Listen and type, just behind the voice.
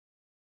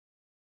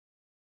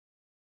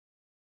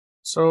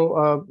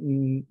So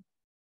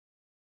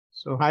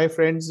hi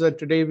friends,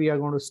 today we are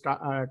going to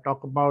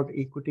talk about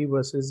equity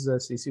versus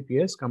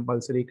CCPS,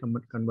 compulsory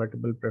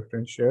convertible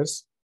preference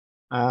shares.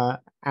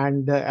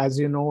 As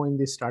you know, in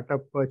the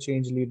startup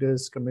change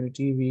leaders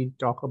community, we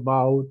talk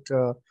about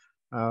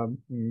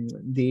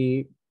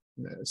the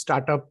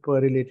startup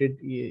related,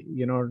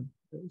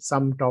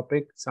 some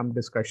topic, some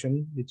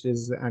discussion,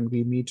 and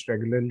we meet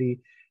regularly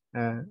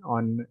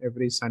on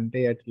every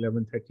Sunday at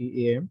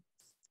 11:30 a.m.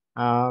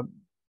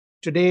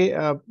 Today,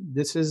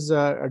 this is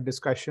a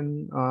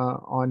discussion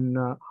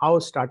on how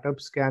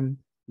startups can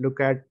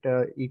look at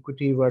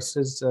equity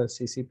versus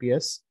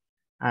CCPS.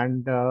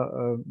 And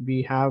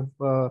we have,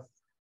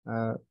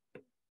 I'm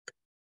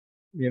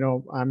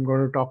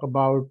going to talk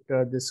about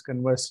this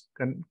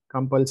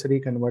compulsory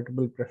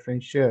convertible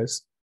preference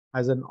shares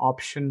as an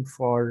option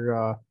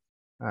for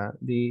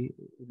the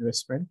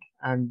investment,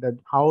 and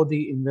how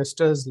the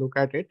investors look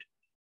at it,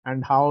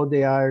 and how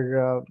they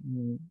are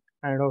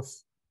kind of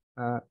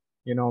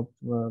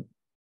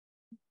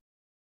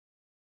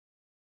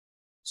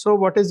so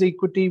what is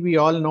equity? We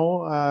all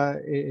know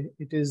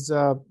it is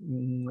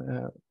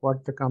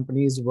what the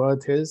company's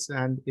worth is,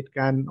 and it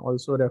can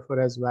also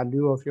refer as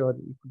value of your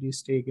equity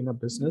stake in a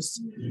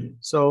business.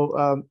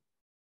 So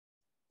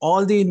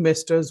all the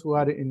investors who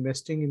are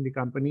investing in the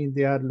company,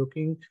 they are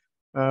looking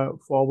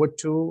forward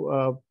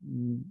to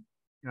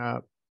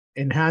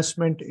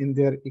enhancement in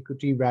their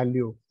equity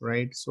value,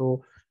 right?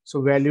 So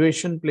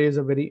valuation plays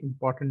a very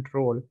important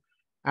role.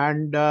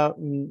 And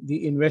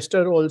the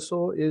investor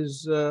also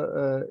is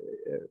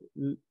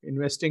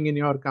investing in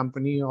your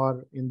company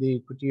or in the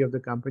equity of the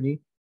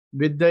company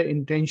with the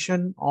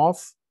intention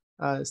of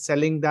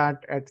selling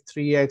that at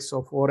 3x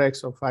or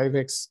 4x or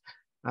 5x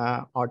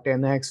or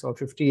 10x or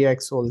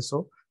 50x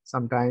also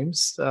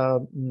sometimes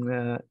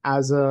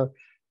as a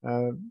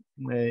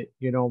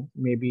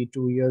maybe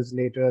 2 years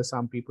later.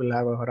 Some people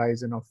have a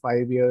horizon of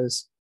 5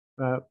 years.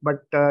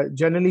 But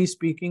generally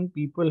speaking,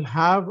 people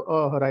have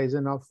a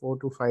horizon of 4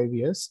 to 5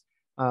 years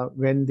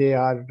when they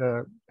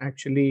are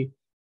actually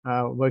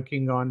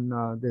working on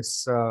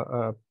this,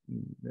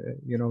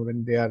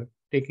 when they are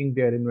taking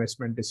their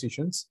investment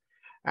decisions.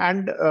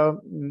 And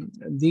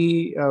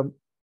the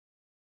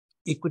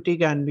equity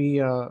can be,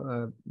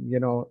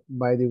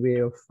 by the way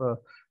of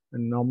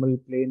normal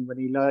plain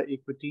vanilla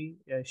equity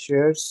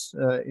shares,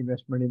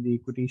 investment in the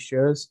equity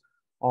shares,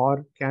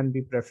 or can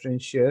be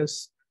preference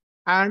shares.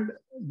 And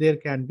there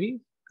can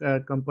be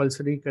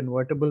compulsory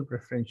convertible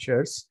preference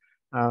shares.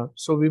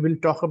 So we will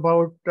talk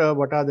about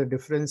what are the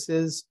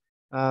differences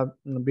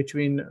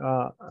between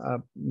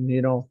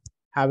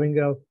having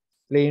a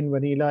plain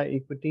vanilla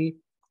equity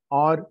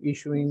or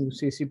issuing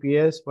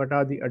CCPS. What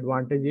are the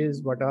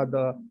advantages? What are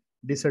the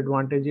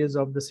disadvantages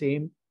of the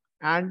same?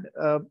 And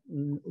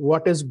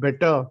what is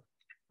better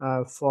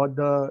for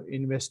the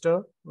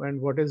investor, and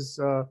what is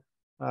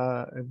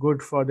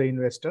good for the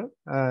investor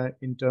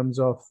in terms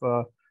of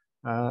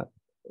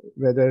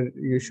whether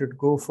you should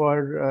go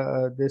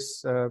for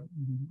this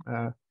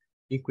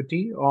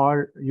equity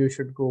or you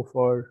should go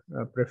for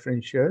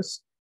preference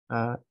shares.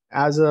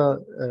 As a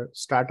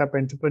startup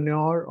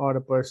entrepreneur or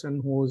a person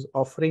who's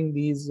offering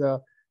these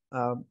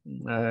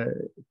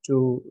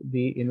to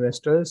the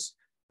investors,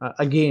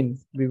 again,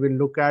 we will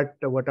look at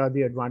what are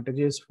the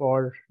advantages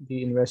for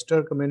the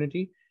investor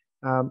community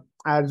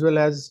as well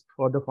as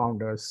for the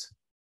founders.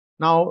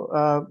 Now,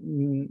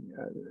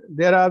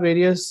 there are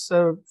various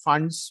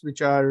funds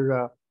which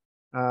are,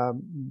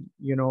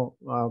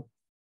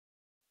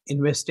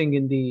 investing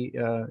in the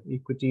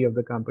equity of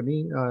the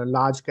company.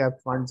 Large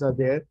cap funds are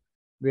there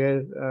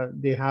where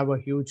they have a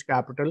huge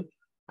capital,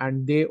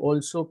 and they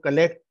also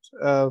collect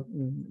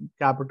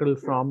capital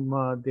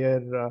from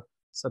their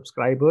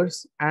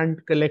subscribers,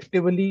 and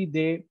collectively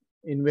they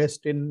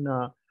invest in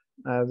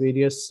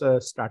various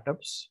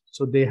startups.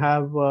 So they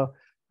have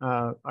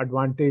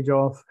advantage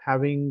of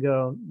having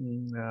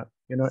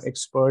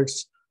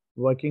experts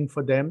working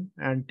for them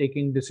and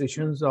taking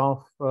decisions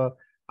of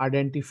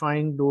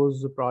identifying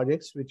those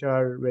projects which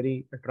are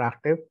very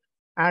attractive,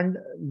 and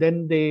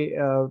then they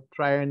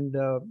try and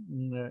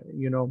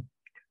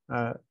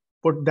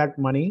put that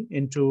money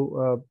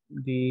into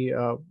the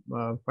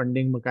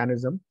funding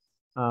mechanism,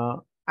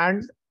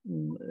 and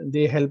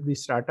they help the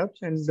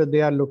startups, and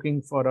they are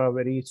looking for a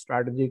very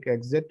strategic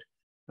exit.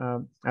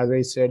 As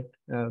I said,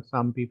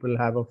 some people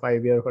have a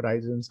 5-year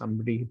horizon,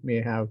 somebody may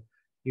have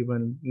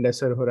even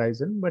lesser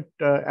horizon, but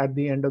at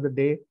the end of the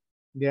day,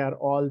 they are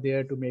all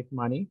there to make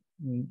money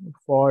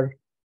for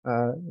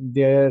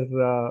their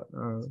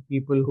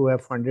people who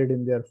have funded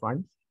in their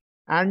fund.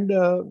 And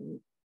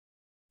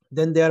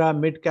then there are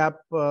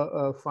mid-cap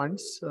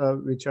funds,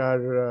 which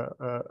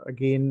are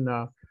again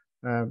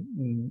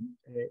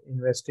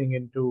investing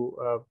into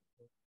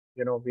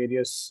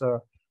various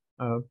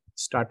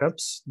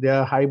startups. They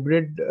are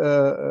hybrid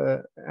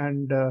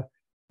and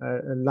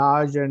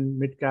large and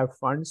mid-cap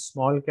funds,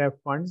 small-cap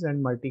funds,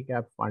 and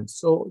multi-cap funds.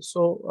 So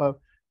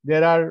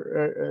there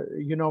are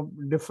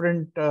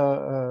different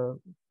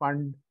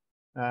fund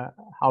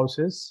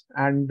houses,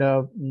 and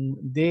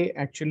they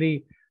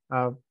actually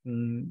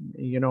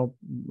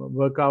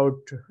work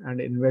out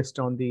and invest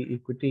on the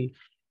equity.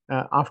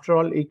 After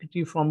all,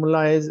 equity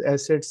formula is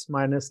assets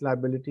minus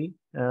liability.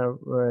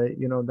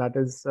 That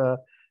is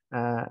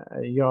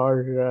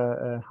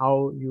your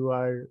how you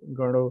are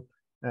going to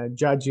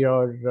judge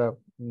your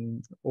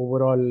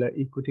overall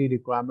equity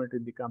requirement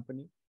in the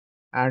company.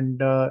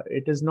 And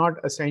it is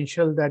not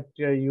essential that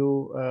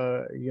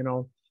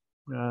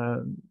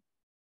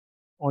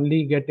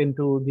only get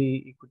into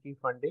the equity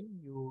funding.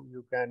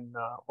 You can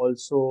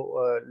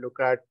also look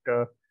at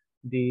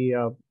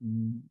the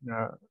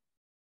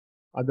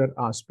other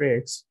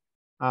aspects,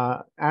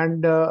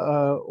 and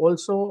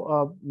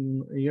also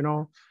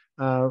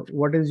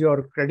what is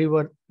your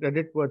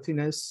credit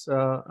worthiness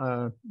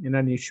in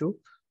an issue,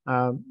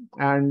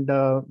 and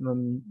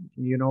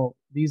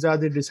these are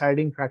the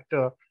deciding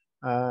factor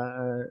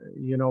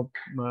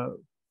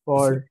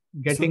for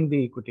getting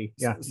the equity.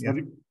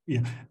 Sorry,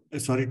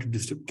 sorry to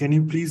disturb. Can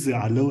you please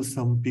allow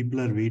some people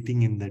are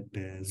waiting in that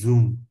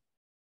Zoom?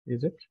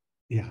 Is it?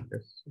 Yeah.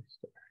 Yes.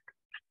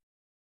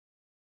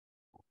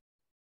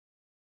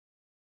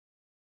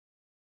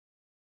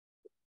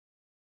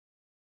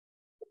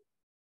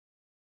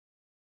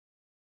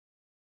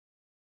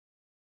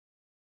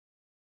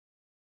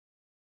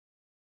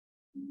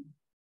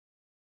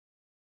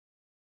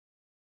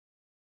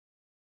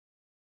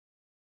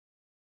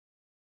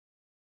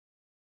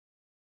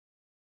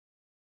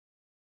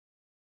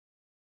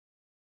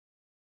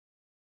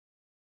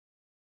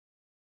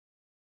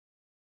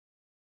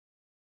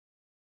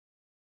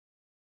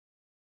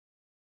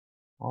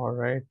 All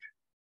right.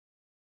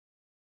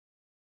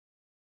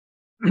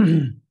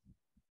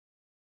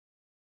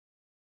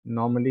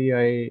 Normally,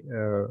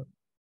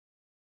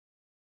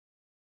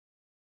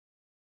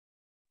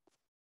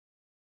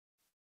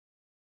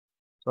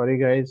 sorry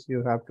guys,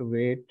 you have to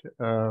wait.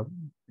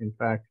 In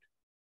fact,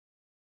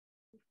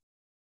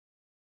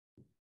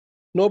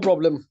 no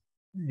problem.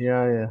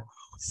 Yeah.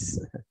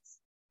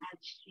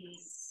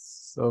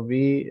 So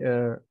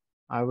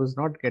I was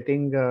not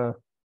getting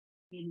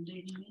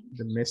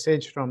the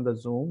message from the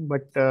Zoom,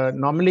 but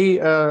normally,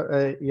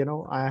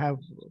 I have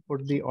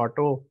put the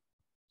auto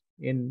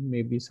in,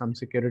 maybe some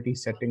security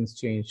settings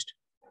changed.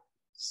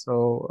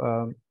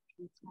 So,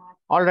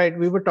 all right,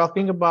 we were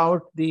talking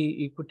about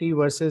the equity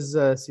versus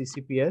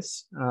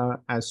CCPS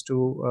as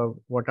to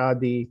what are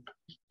the,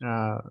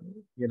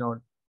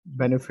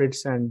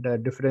 benefits and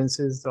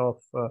differences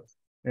of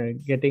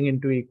getting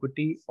into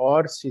equity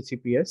or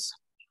CCPS.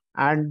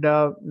 And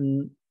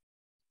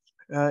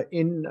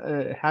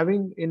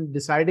in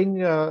deciding,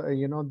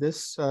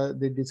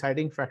 the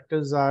deciding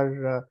factors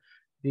are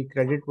the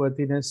credit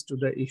worthiness to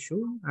the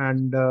issue,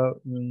 and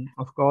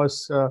of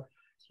course,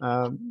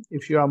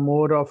 if you are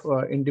more of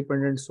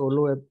independent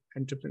solo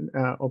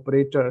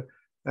operator,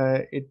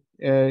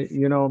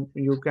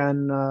 you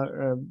can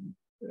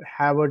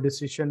have a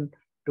decision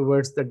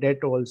towards the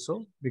debt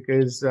also,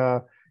 because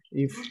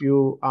if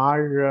you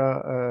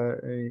are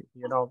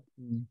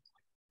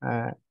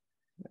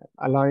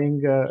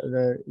allowing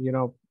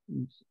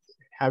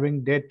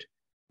having debt,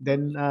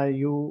 then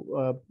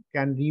you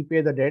can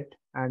repay the debt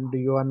and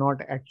you are not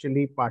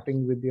actually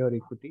parting with your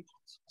equity.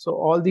 So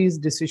all these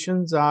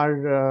decisions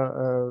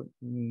are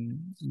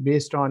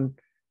based on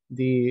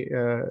the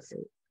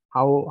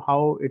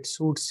how it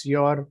suits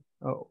your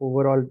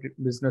overall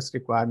business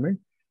requirement,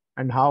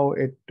 and how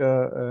it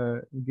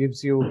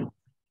gives you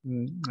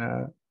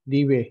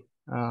leeway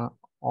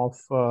of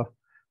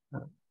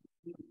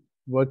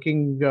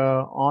working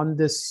on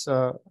this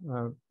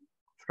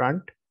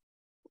front.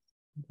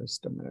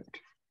 Just a minute.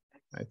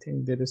 I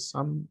think there is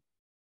some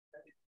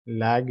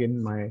lag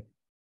in my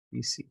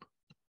PC.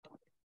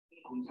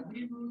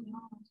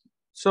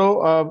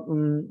 So,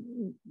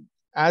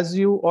 as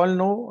you all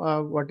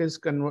know, what is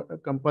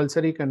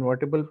compulsory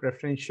convertible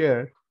preference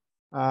share?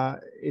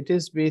 It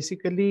is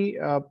basically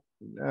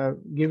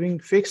giving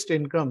fixed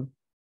income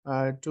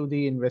to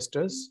the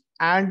investors,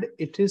 and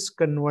it is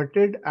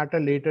converted at a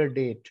later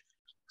date.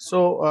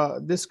 So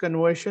this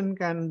conversion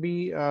can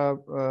be,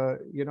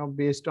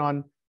 based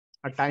on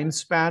a time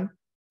span.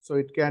 So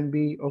it can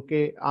be,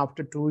 okay,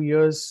 after 2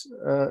 years,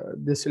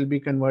 this will be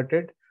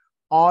converted,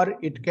 or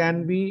it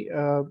can be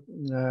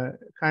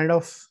kind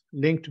of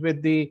linked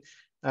with the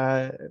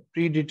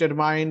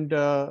predetermined,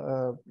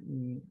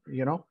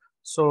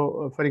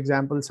 So, for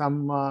example,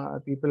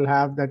 some people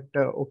have that,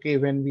 okay,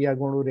 when we are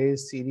going to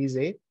raise Series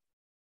A,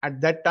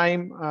 at that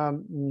time,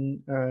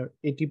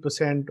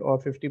 80% or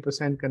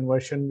 50%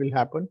 conversion will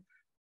happen.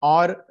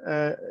 Or,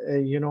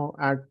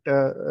 at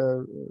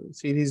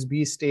Series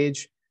B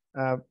stage,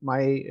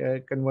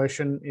 my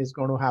conversion is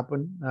going to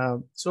happen.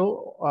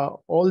 So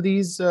all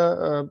these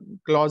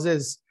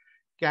clauses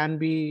can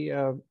be,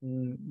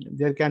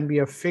 there can be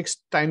a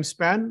fixed time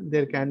span.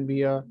 There can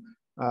be a,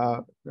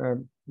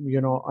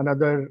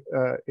 another,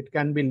 it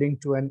can be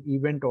linked to an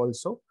event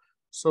also.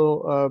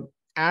 So,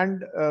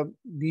 and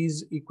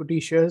these equity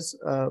shares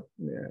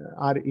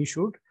are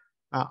issued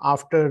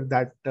after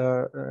that,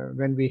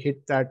 when we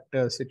hit that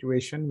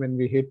situation, when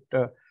we hit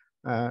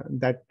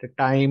that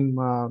time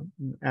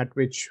at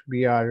which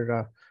we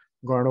are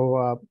going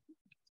to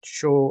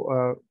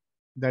show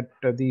that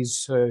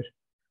these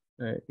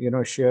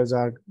shares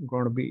are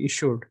going to be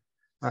issued.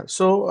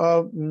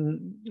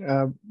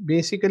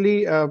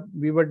 Basically,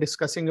 we were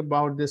discussing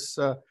about this.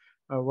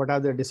 What are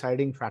the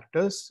deciding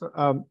factors?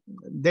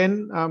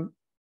 Then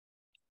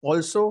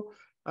also,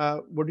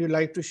 would you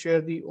like to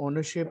share the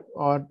ownership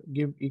or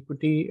give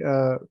equity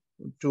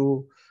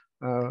to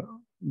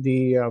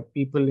the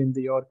people in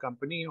your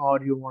company, or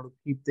you want to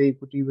keep the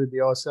equity with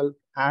yourself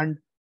and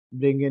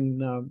bring in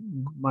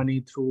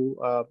money through,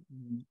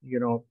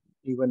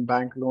 even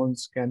bank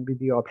loans can be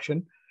the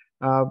option.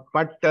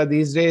 But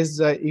these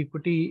days,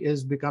 equity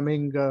is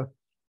becoming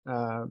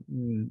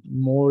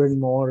more and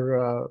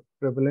more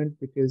prevalent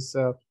because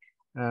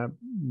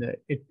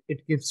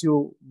it gives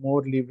you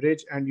more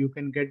leverage and you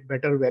can get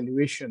better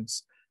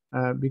valuations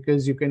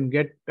because you can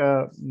get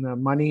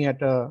money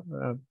at a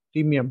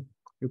premium.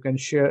 You can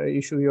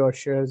issue your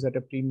shares at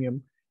a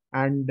premium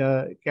and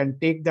can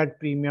take that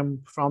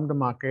premium from the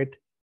market.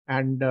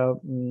 And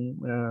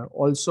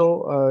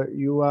also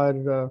you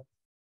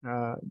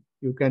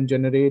can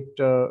generate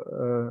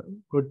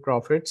good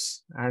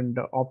profits and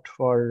opt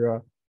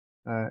for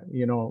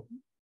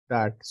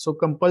that. So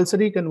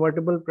compulsory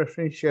convertible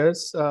preference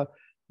shares,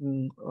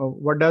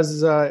 what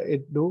does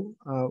it do?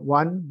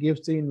 One,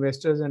 gives the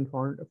investors and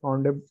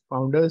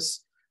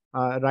founders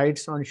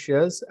rights on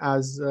shares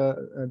as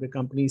the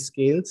company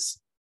scales.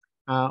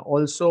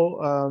 Also,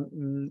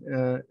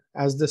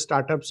 as the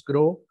startups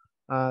grow,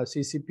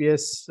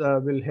 CCPS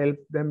will help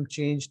them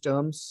change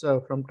terms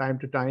from time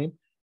to time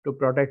to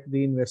protect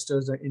the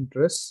investors'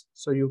 interests.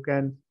 So you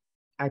can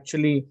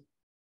actually,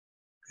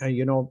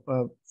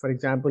 for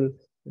example,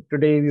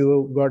 today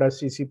you got a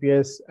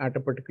CCPS at a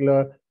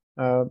particular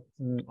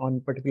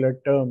on particular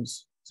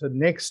terms. So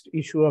next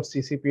issue of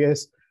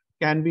CCPS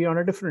can be on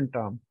a different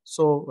term.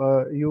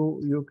 So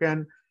you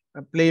can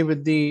play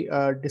with the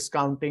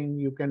discounting.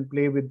 You can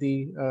play with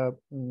the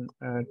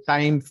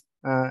time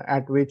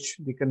at which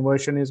the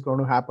conversion is going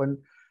to happen,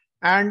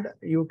 and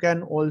you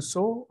can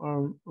also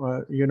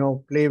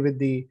play with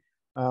the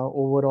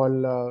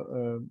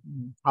overall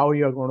how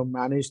you are going to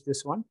manage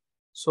this one.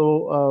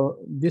 So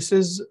this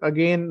is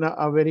again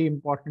a very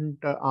important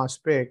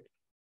aspect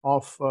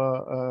of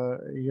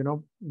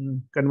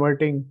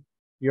converting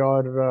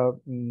your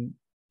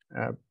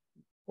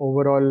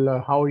overall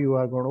how you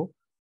are going to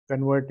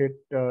convert it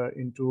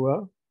into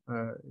a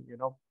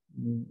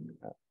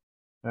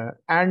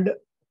and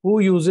who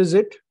uses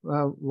it.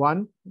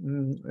 One,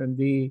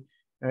 the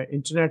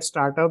internet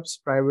startups,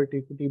 private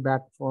equity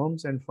backed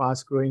firms, and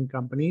fast growing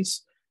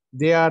companies.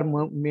 They are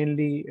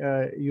mainly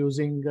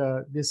using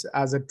this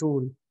as a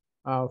tool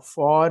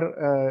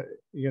for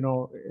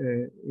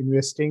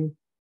investing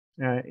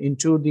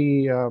into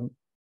the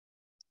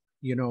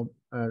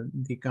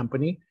the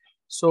company.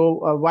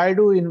 So why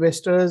do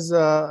investors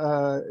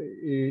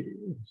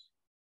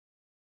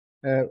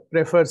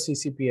prefer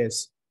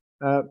CCPS?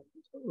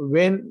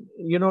 When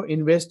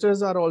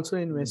investors are also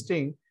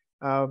investing,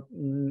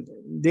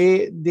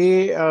 they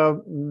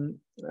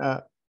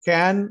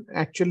can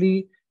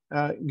actually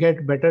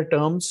get better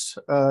terms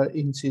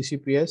in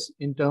CCPS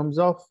in terms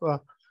of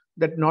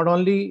that not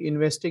only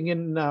investing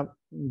in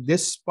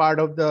this part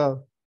of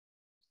the.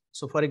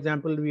 So, for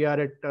example, we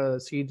are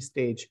at seed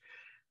stage.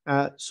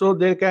 So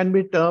there can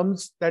be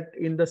terms that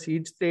in the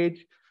seed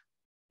stage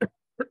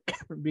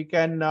we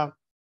can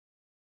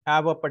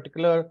have a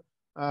particular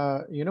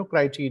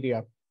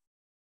criteria,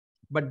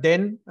 but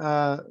then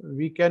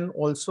we can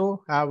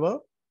also have a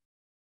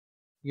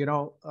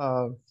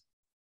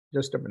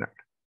just a minute.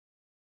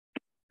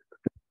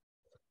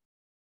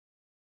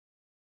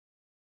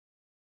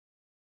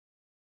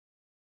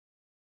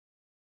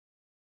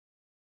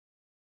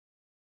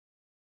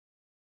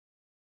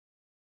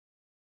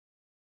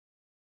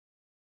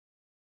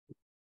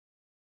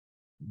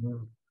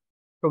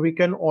 So we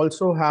can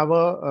also have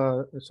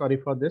a sorry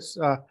for this.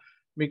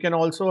 We can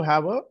also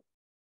have a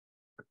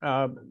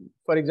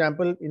for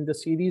example, in the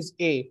series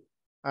A,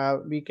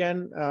 we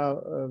can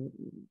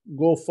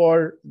go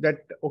for that.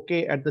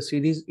 Okay, at the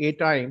series A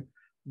time,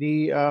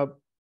 the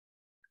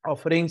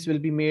offerings will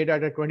be made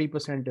at a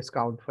 20%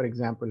 discount, for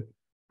example.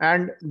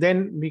 And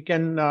then we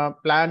can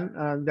plan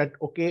that,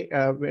 okay,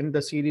 when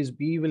the series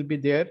B will be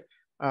there,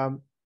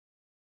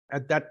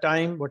 at that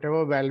time,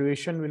 whatever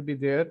valuation will be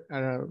there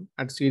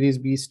at series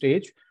B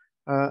stage,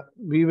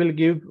 we will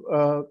give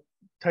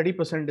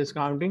 30%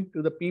 discounting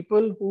to the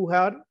people who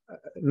are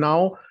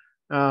now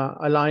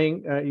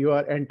allowing you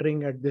are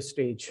entering at this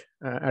stage,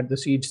 at the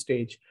seed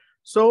stage.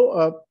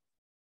 So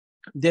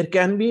there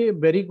can be a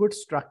very good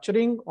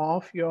structuring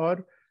of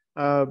your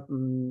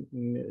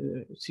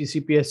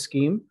CCPS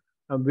scheme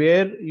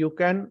where you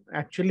can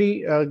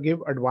actually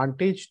give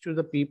advantage to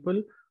the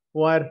people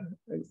who are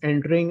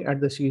entering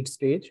at the seed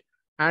stage,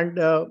 and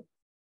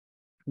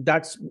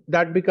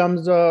that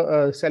becomes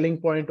a selling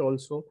point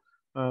also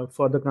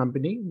for the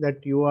company,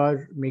 that you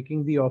are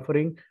making the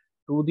offering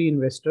to the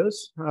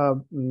investors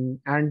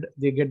and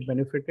they get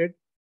benefited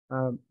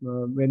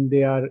when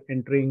they are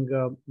entering,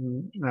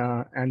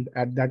 and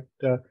at that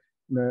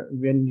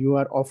when you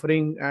are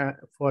offering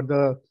for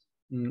the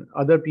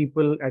other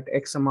people at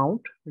X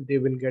amount, they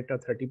will get a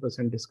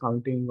 30%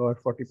 discounting or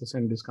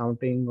 40%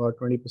 discounting or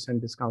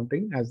 20%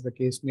 discounting, as the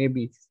case may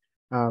be,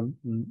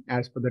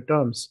 as per the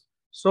terms.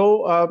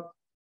 So,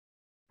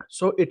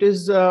 so it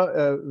is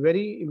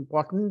very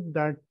important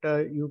that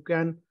you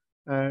can,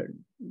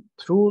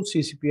 through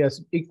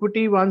CCPS,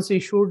 equity once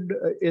issued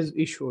is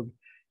issued.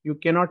 You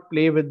cannot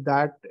play with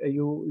that.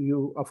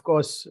 You of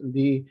course,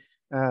 the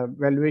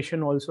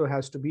valuation also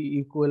has to be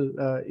equal.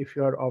 If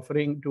you are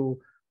offering to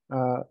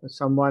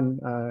someone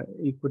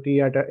equity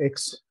at a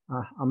X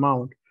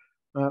amount.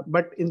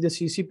 But in the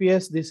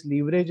CCPS, this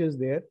leverage is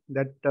there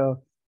that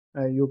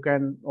you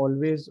can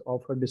always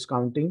offer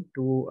discounting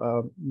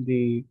to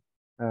the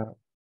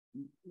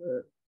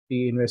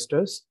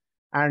investors.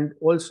 And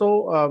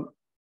also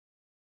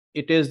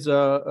it is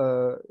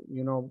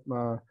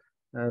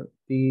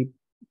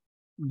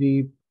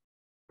the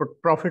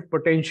profit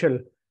potential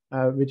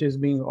which is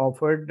being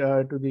offered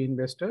to the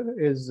investor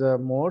is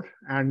more,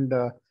 and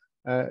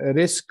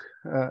risk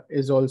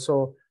is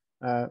also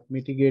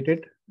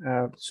mitigated.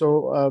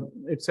 So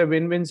it's a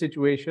win-win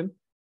situation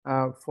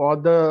for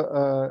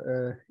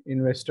the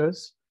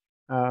investors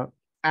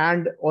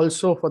and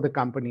also for the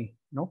company.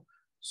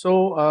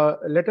 So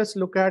let us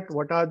look at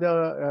what are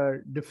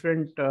the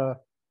different,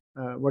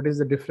 what is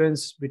the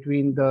difference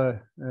between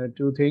the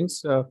two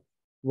things.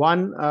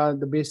 One,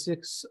 the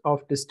basics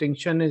of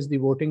distinction is the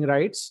voting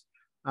rights.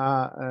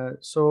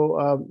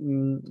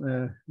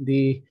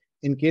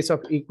 In case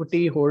of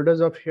equity,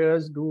 holders of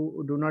shares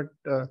do not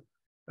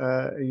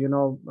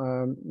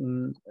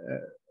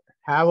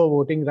have a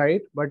voting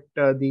right, but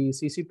the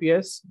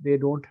CCPS, they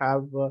don't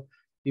have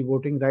the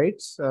voting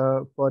rights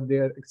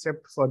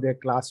except for their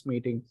class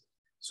meeting.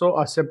 So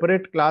a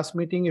separate class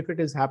meeting, if it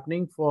is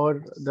happening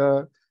for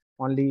the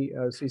only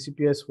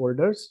CCPS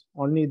holders,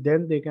 only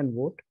then they can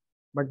vote,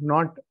 but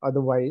not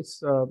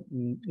otherwise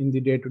in the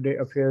day-to-day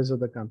affairs of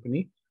the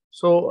company.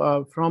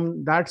 So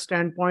from that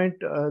standpoint,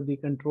 the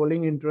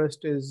controlling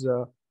interest is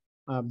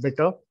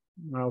better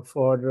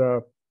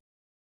for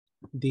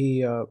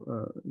the,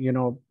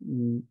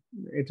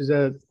 it is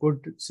a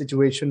good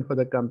situation for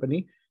the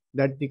company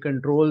that the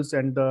controls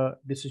and the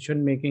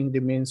decision-making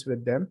remains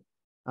with them.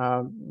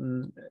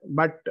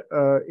 But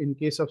in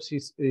case of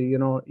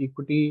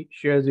equity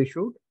shares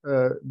issued,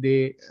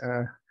 they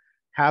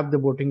have the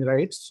voting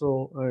rights,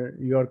 so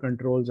your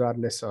controls are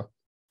lesser.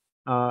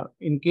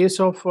 In case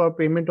of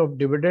payment of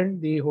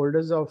dividend, the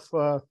holders of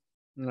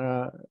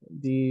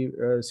the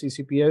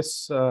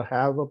CCPS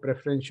have a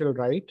preferential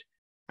right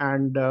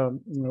and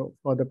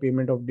for the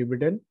payment of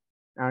dividend,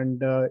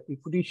 and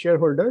equity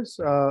shareholders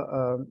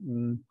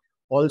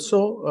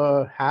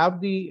also have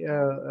the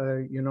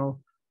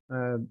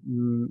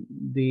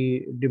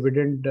the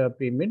dividend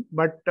payment,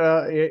 but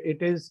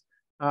it is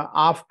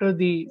after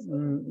the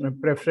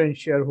preference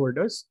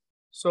shareholders.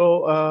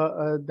 So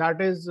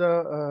that is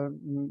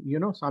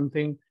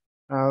something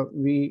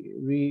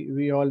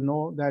we all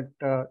know, that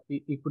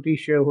equity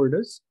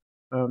shareholders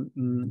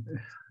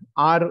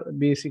are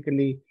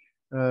basically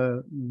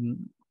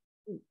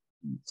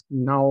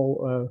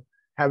now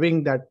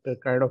having that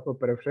kind of a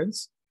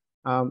preference.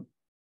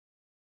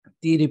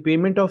 The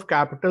repayment of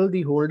capital,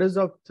 the holders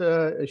of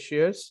the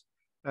shares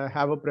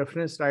have a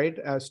preference right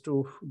as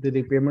to the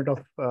repayment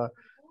of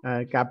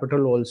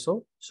capital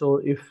also.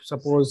 So if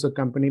suppose the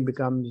company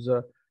becomes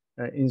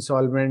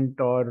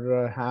insolvent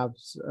or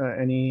has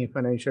any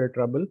financial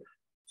trouble,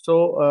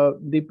 so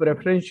the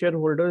preference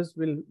shareholders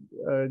will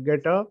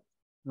get a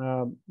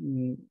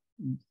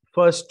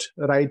first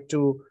right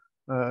to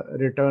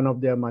return of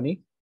their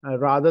money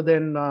rather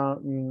than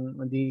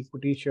the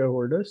equity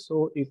shareholders.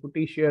 So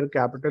equity share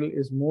capital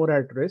is more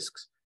at risk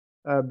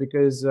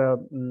because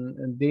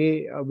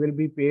they will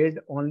be paid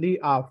only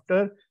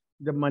after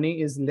the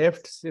money is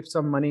left, if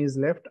some money is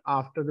left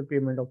after the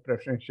payment of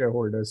preference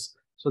shareholders.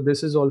 So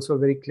this is also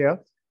very clear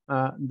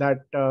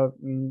that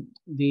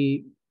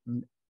the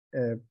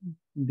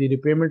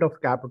repayment of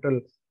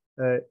capital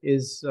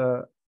is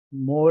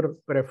more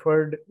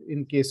preferred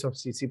in case of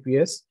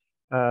CCPS,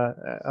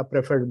 a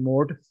preferred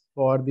mode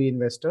for the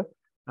investor,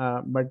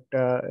 but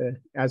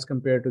as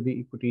compared to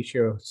the equity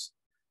shares.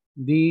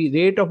 The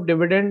rate of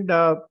dividend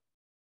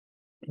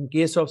in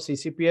case of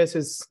CCPS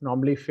is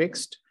normally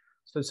fixed.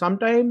 So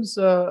sometimes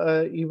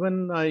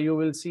even you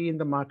will see in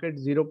the market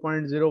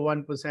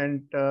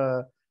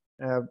 0.01%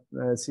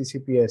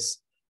 CCPS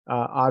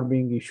are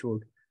being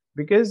issued,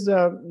 because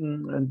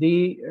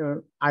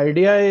the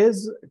idea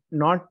is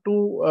not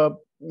to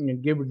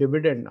give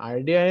dividend.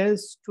 Idea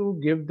is to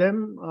give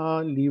them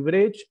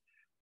leverage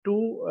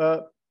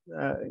to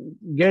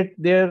get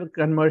their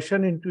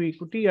conversion into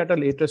equity at a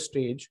later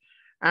stage,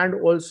 and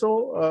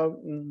also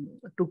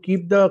to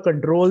keep the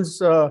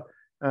controls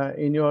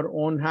in your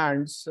own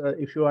hands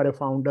if you are a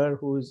founder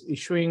who is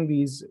issuing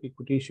these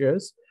equity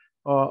shares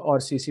or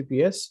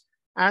CCPS.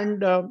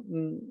 And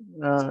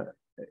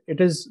it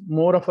is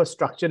more of a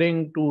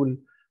structuring tool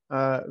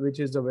which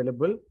is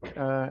available.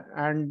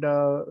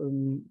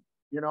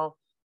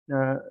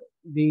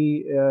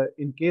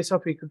 In case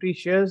of equity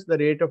shares, the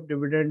rate of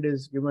dividend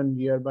is given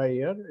year by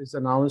year, is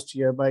announced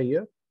year by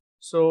year.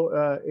 So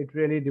it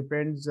really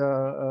depends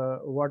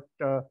what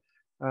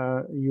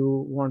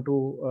you want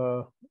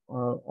to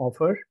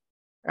offer.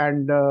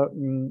 And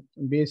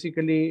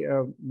basically,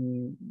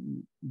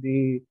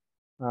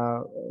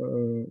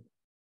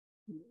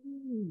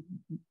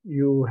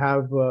 you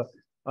have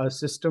a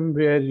system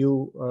where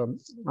you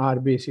are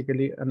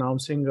basically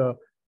announcing a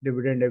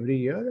dividend every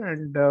year,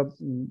 and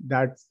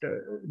that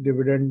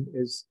dividend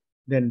is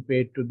then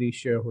paid to the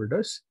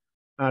shareholders.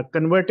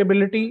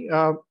 Convertibility,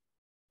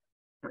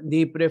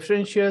 the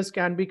preference shares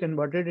can be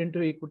converted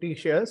into equity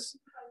shares.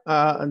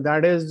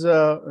 That is,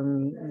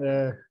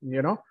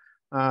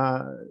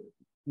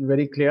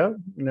 very clear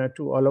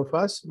to all of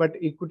us. But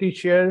equity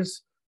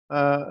shares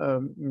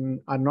are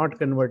not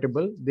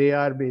convertible. They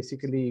are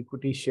basically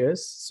equity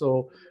shares.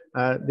 So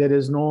there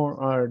is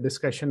no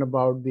discussion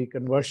about the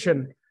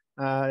conversion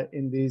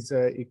in these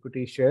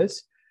equity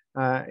shares.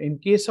 In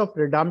case of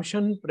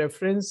redemption,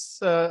 preference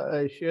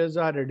shares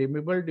are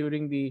redeemable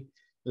during the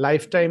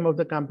lifetime of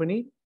the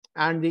company,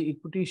 and the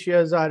equity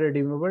shares are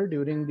redeemable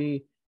during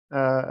the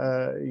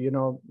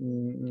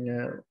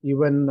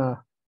even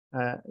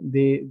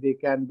they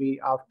can be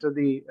after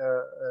the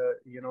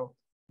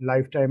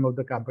lifetime of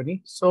the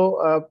company.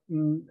 So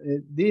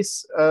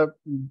these are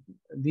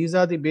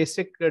the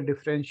basic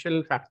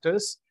differential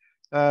factors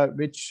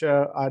which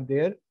are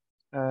there,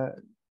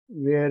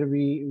 where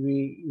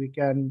we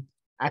can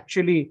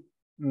actually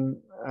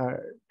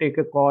take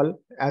a call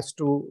as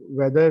to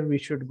whether we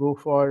should go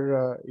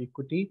for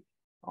equity,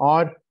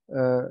 or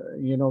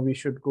we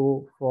should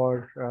go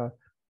for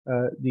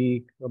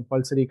the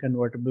compulsory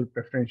convertible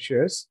preference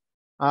shares.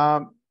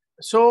 In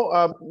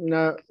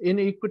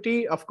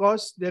equity, of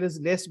course, there is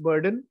less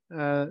burden.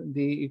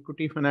 The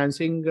equity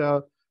financing,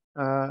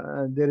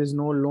 there is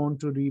no loan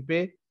to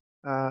repay.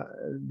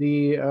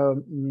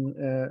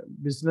 The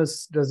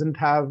business doesn't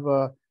have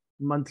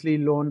monthly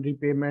loan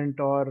repayment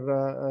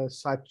or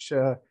such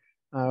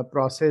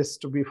process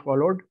to be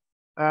followed.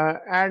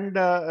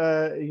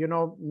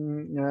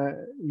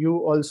 You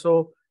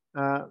also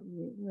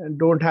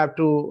don't have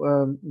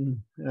to,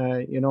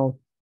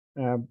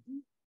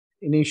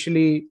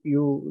 initially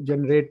you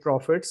generate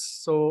profits.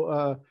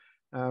 So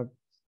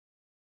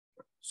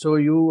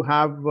you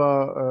have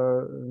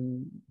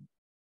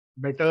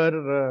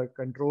better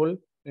control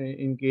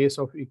in case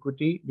of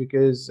equity,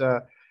 because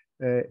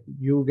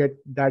you get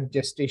that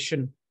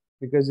gestation.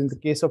 Because in the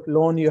case of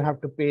loan, you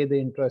have to pay the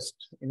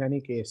interest in any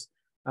case.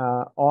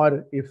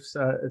 Or if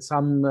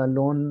some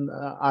loan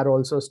are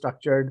also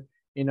structured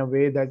in a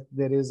way that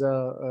there is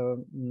a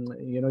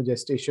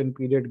gestation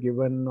period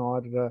given,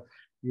 or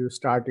you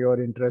start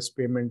your interest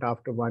payment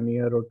after 1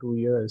 year or 2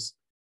 years.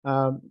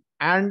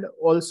 And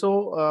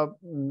also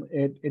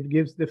it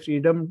gives the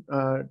freedom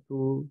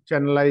to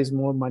channelize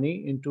more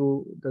money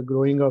into the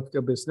growing of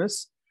the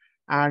business.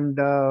 And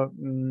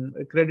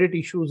credit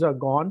issues are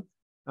gone.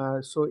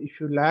 So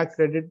if you lack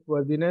credit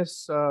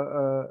worthiness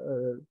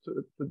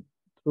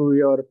through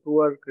your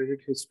poor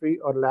credit history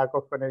or lack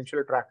of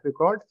financial track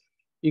record,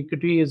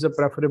 equity is a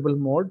preferable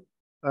mode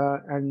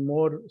and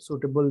more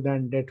suitable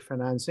than debt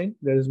financing.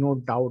 There is no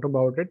doubt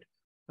about it,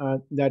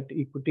 that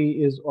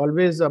equity is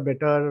always a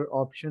better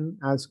option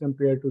as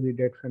compared to the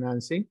debt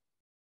financing.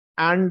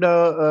 And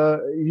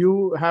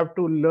you have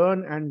to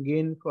learn and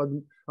gain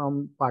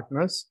from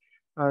partners.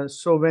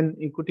 So when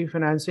equity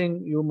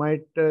financing, you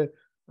might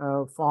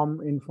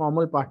form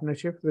informal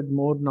partnership with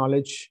more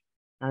knowledge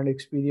and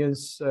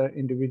experience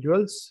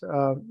individuals,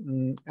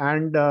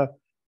 and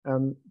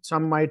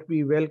some might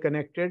be well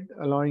connected,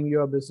 allowing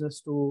your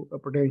business to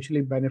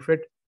potentially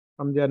benefit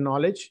from their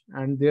knowledge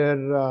and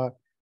their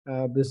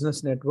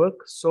business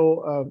network.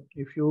 So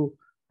if you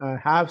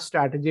have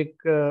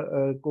strategic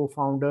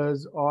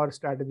co-founders or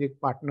strategic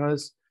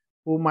partners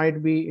who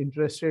might be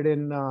interested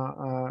in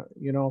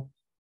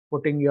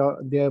putting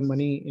their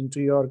money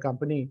into your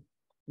company,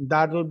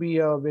 that will be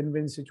a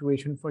win-win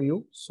situation for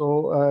you.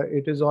 So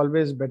it is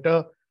always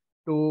better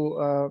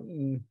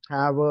to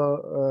have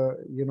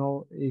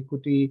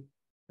equity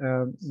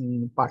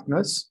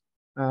partners.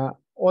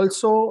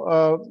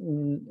 Also,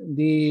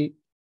 the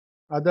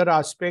other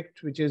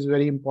aspect which is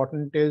very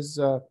important is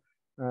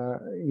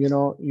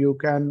you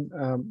can,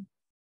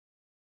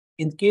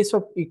 in case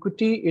of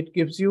equity, it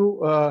gives you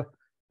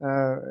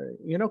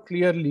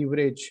clear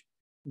leverage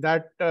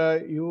that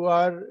you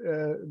are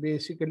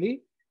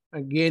basically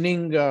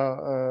gaining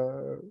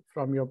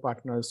from your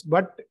partners.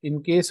 But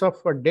in case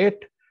of a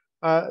debt,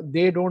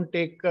 they don't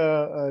take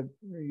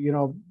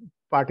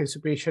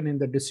participation in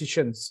the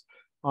decisions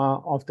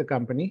of the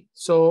company.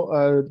 So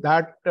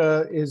that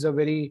is a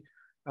very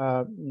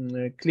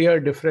clear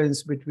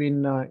difference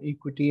between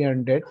equity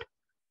and debt.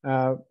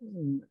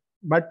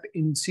 But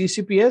in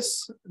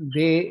CCPS,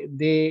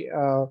 they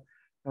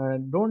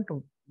don't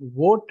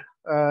vote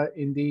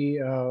in the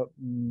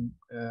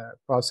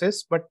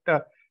process, but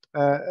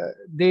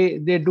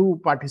they do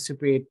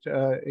participate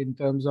in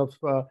terms of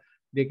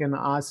they can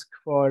ask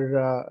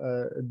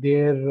for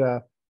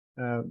their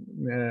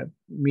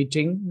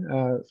meeting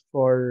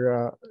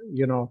for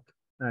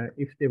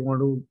if they want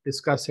to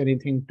discuss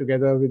anything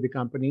together with the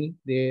company.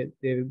 The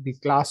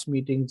class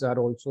meetings are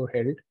also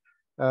held,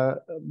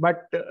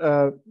 but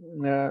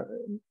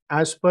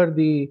as per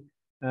the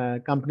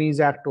Companies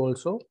Act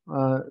also,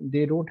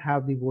 they don't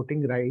have the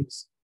voting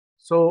rights.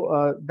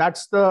 So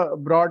that's the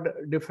broad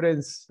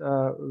difference.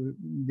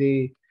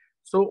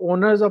 So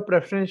owners of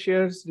preference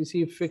shares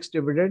receive fixed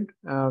dividend,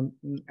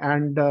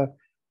 and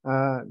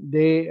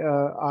they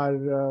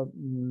are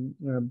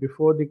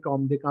before they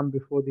come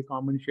before the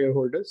common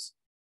shareholders,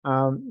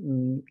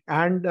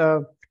 and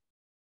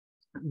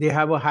they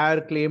have a higher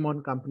claim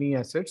on company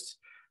assets,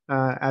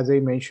 as I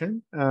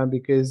mentioned,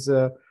 because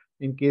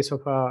in case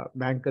of a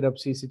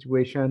bankruptcy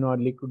situation or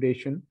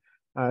liquidation,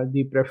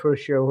 the preferred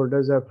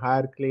shareholders have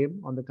higher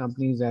claim on the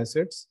company's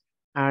assets,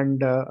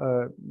 and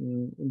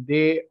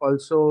they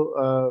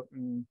also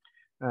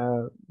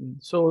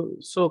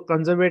so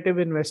conservative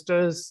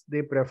investors,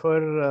 they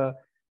prefer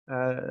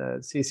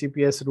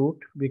CCPS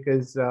route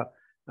because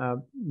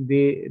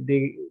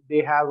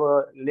they have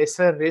a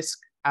lesser risk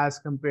as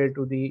compared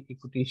to the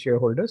equity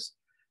shareholders,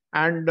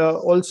 and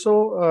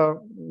also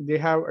they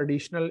have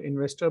additional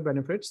investor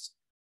benefits.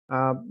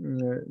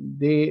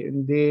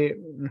 They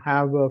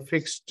have a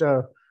fixed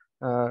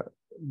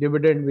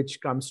dividend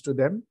which comes to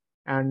them,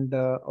 and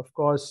of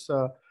course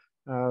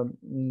there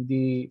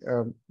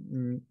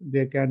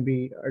can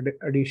be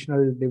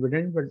additional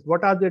dividend. But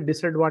what are the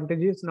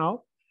disadvantages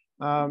now?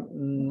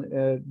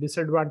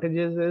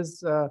 Disadvantages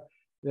is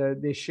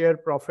they share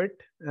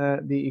profit,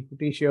 the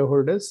equity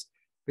shareholders,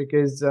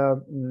 because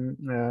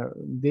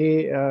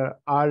they are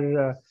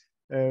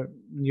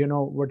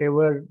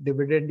whatever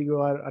dividend you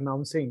are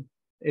announcing,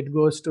 it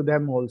goes to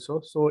them also.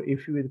 So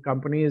if the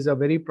company is a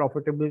very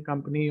profitable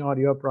company or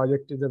your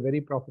project is a very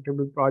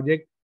profitable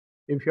project,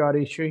 if you are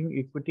issuing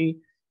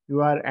equity,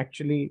 you are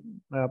actually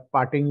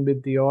parting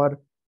with your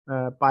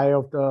pie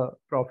of the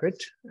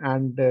profit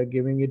and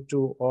giving it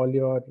to all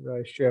your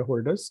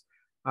shareholders.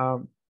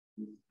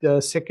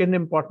 The second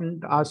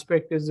important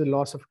aspect is the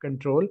loss of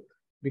control,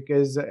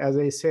 because as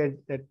I said,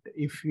 that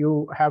if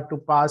you have to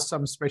pass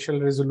some special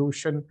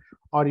resolution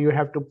or you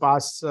have to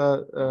pass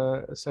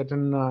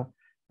certain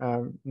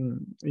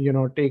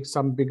take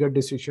some bigger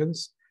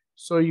decisions,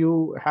 so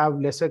you have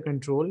lesser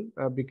control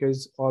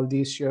because all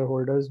these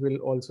shareholders will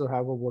also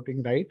have a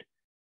voting right.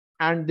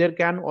 And there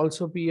can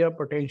also be a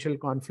potential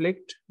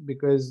conflict,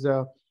 because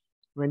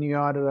when you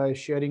are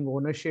sharing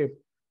ownership,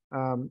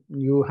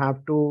 you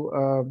have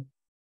to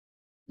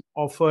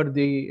offer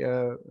the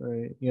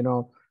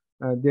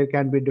there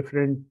can be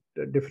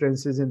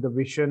differences in the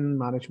vision,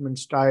 management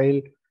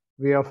style,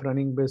 way of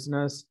running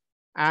business,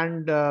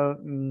 and so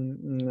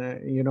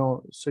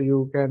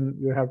you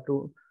have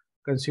to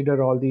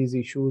consider all these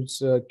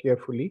issues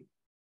carefully.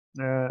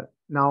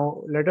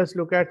 Now let us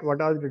look at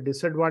what are the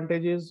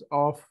disadvantages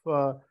of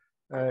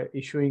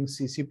issuing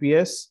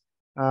CCPS.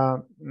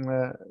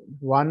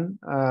 One,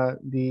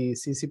 the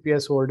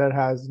CCPS holder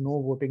has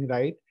no voting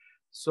right.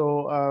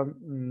 So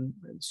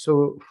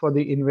so for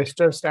the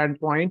investor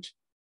standpoint,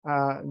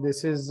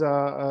 this is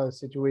a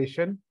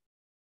situation.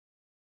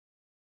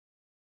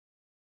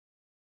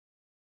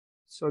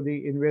 So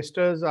the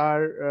investors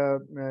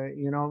are,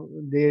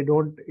 they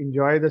don't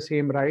enjoy the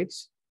same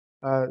rights.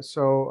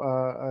 So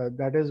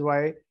that is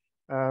why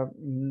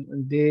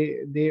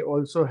they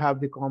also have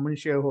the common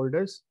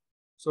shareholders.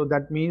 So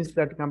that means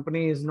that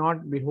company is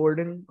not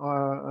beholden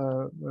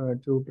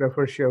to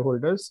preferred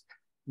shareholders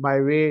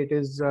by way it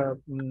is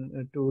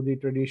to the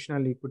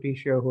traditional equity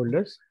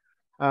shareholders.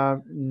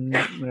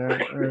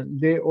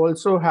 They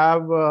also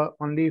have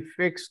only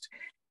fixed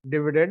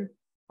dividend,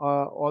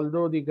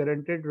 although the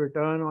guaranteed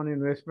return on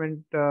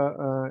investment,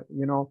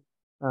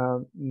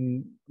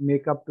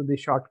 make up to the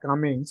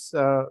shortcomings.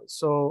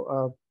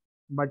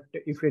 But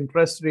if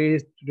interest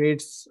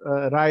rates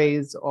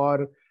rise,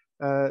 or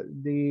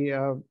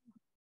the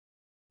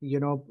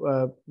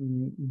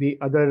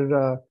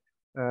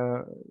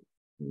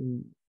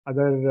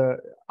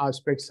other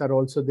aspects are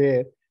also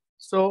there.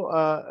 So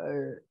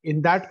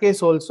in that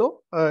case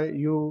also,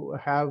 you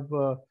have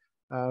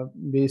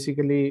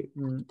basically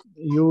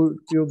you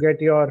get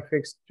your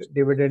fixed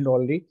dividend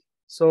only.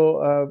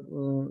 So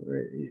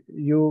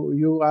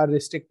you are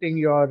restricting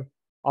your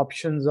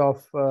options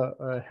of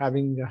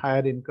having a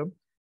higher income.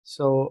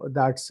 So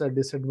that's a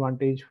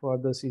disadvantage for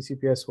the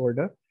CCPS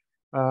holder,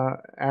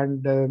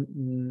 and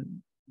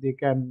they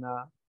can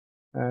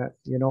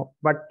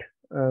but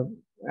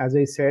as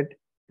I said,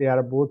 there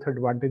are both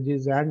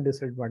advantages and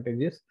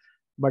disadvantages,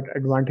 but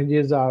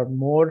advantages are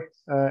more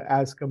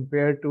as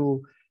compared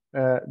to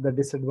the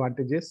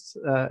disadvantages,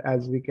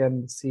 as we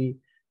can see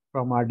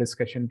from our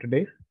discussion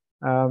today.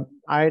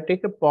 I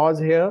take a pause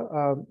here.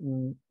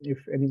 If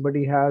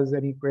anybody has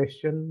any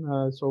question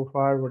so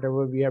far,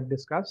 whatever we have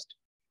discussed,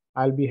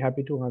 I'll be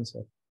happy to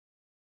answer.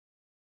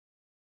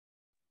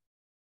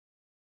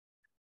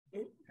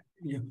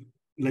 Yeah.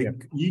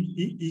 like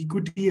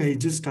equity, I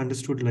just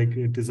understood like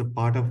it is a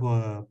part of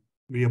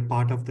we are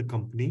part of the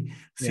company.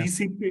 Yeah.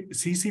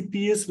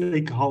 CCPS,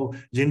 like how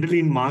generally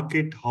in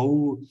market,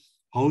 how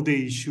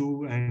they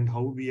issue and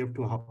how we have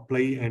to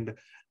apply, and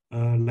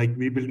like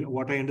we will,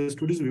 what I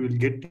understood is we will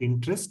get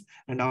interest,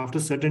 and after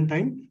certain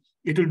time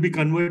it will be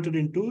converted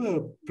into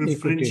a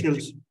preferential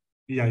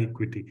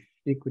equity.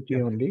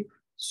 Equity only.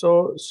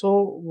 So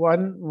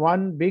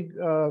one big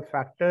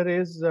factor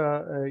is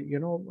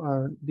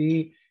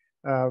the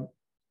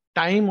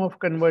time of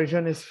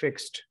conversion is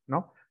fixed.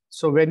 No,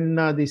 so when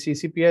the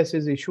CCPS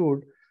is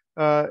issued,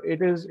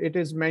 it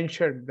is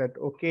mentioned that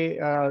okay,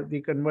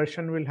 the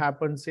conversion will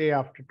happen say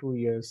after 2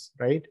 years,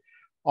 right?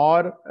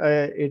 Or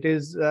it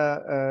is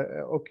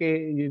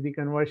okay, the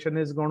conversion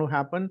is going to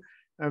happen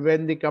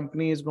when the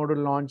company is going to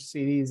launch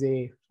Series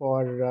A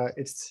for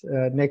its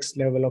next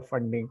level of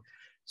funding.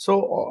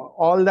 So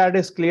all that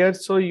is clear.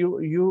 So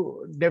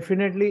you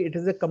definitely, it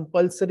is a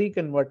compulsory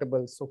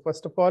convertible. So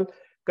first of all,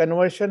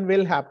 conversion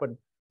will happen.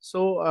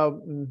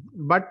 So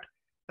but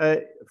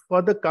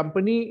for the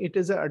company, it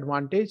is an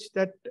advantage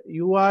that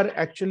you are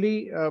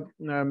actually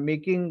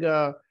making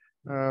your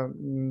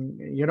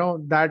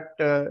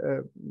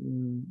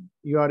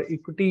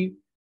equity,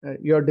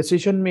 your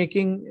decision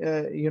making,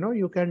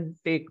 you can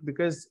take,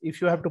 because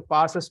if you have to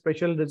pass a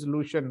special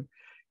resolution,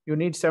 you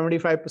need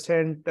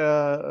 75%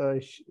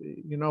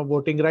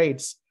 voting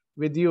rights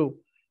with you.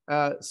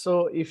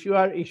 So if you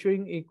are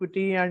issuing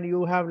equity and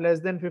you have less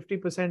than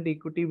 50%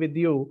 equity with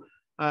you,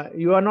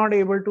 you are not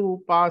able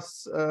to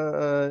pass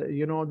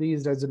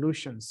these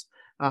resolutions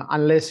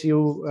unless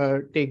you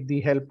take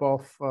the help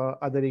of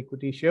other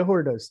equity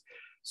shareholders.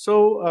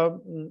 So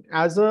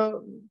as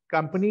a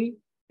company,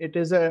 it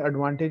is an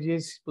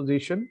advantageous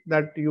position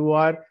that you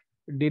are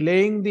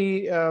delaying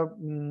the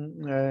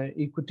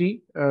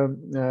equity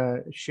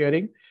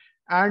sharing,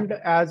 and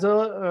as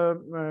a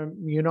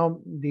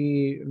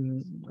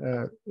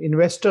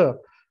investor,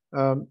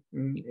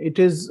 it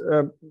is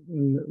a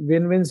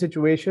win-win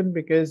situation,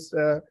 because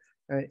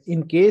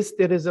in case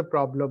there is a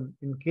problem,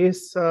 in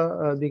case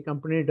the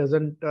company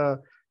doesn't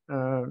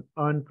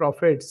earn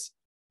profits,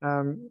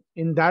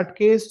 in that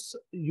case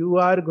you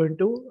are going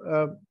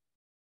to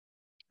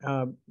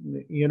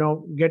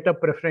get a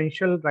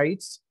preferential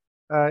rights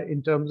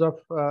in terms of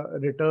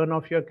return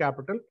of your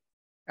capital,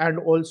 and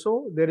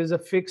also there is a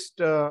fixed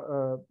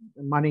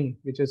money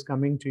which is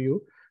coming to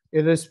you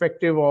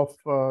irrespective of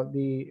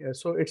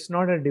so it's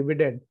not a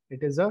dividend,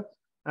 it is a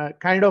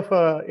kind of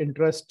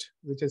interest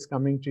which is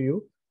coming to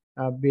you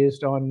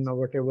based on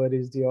whatever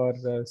is your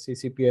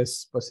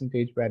CCPS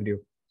percentage value.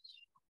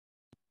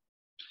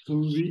 So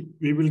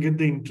we will get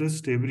the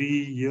interest every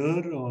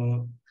year,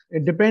 or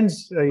it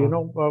depends,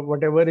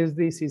 whatever is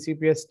the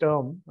CCPS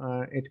term.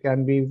 It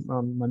can be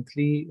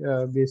monthly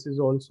basis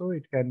also,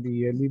 it can be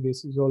yearly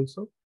basis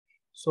also.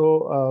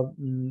 So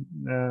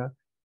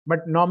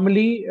but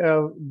normally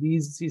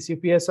these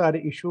CCPS are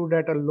issued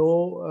at a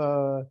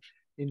low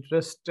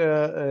interest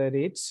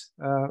rates.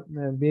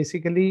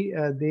 Basically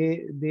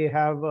they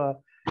have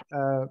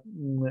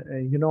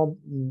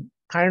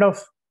kind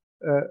of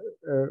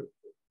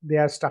they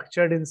are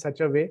structured in such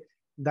a way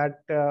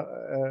that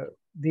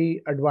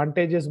the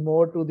advantage is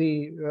more to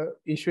the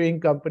issuing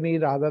company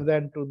rather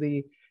than to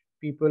the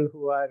people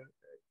who are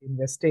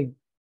investing.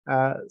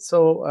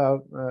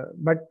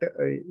 But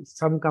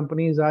some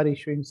companies are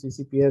issuing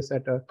CCPS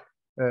at a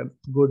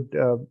good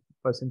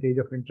percentage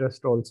of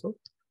interest also.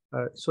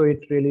 So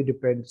it really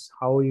depends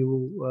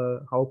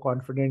how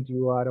confident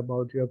you are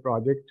about your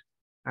project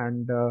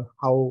and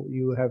how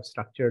you have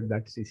structured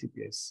that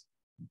CCPS.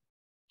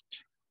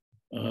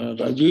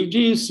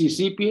 Rajivji, is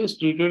CCPS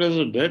treated as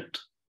a debt?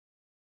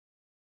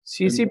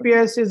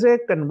 CCPS is a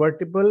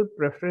convertible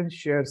preference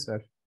share,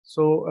 sir.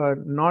 So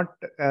not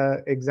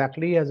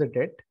exactly as a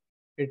debt.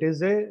 It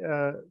is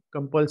a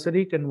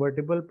compulsory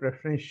convertible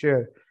preference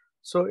share.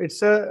 So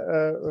it's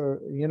a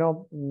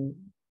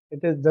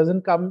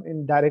doesn't come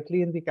in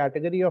directly in the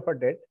category of a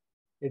debt.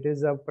 It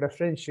is a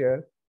preference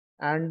share,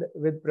 and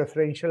with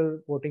preferential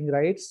voting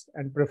rights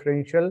and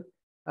preferential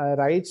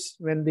rights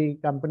when the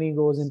company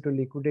goes into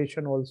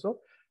liquidation also.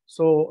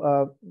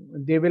 So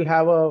they will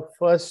have a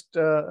first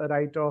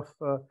right of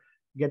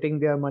getting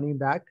their money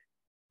back.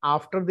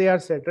 After they are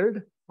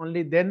settled,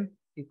 only then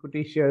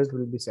equity shares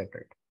will be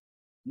settled.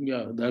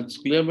 Yeah, that's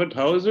clear. But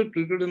how is it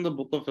treated in the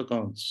book of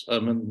accounts? I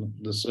mean,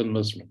 this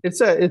investment.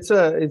 It's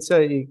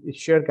a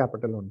share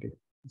capital only.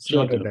 It's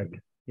Share not a capital.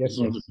 debt. Yes,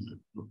 yes.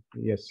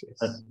 Yes.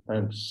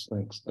 Thanks.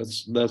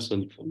 That's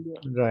helpful.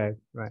 Right.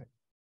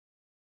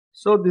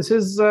 So this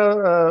is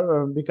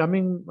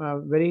becoming a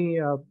very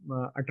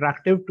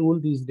attractive tool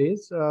these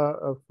days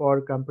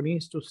for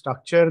companies to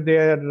structure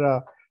their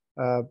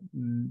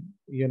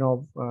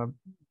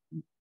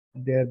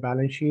their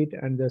balance sheet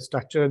and the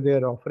structure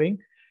their offering,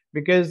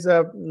 because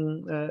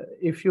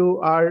if you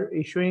are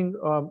issuing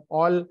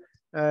all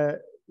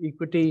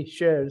equity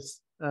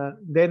shares,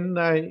 then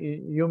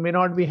you may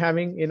not be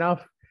having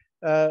enough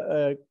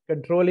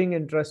controlling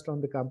interest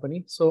on the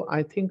company. So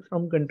I think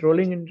from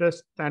controlling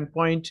interest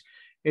standpoint,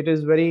 it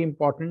is very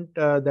important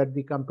that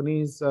the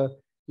companies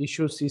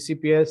issue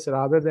CCPS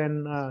rather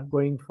than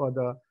going for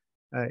the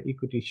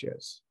equity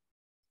shares.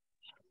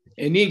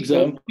 Any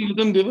example you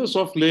can give us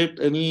of late?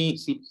 Any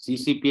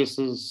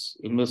CCPS's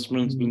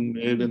investments being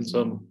made in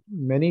some?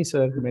 Many,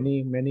 sir.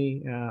 Many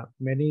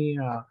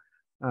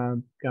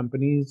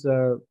companies.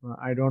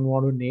 I don't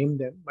want to name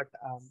them, but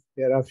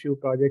there are a few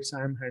projects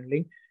I am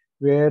handling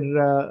where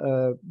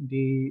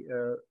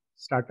the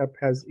startup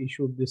has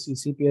issued the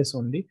CCPS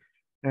only,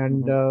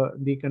 and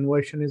the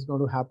conversion is going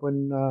to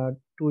happen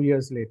 2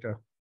 years later.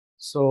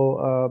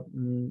 So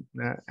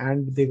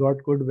and they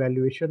got good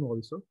valuation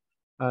also.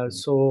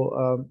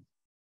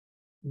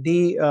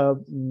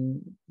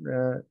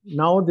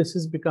 Now this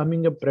is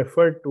becoming a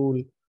preferred tool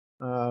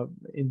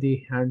in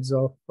the hands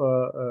of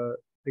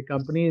the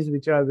companies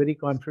which are very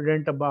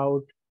confident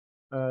about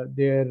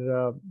their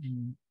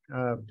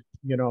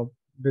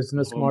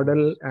business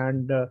model,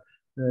 and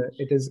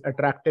it is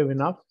attractive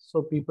enough,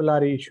 so people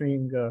are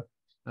issuing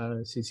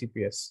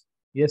CCPS.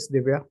 Yes,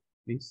 Divya,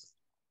 please.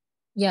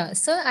 Yeah,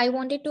 sir, I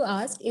wanted to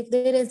ask if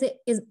there is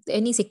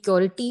any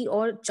security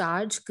or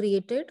charge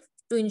created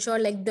to ensure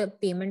like the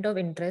payment of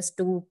interest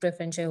to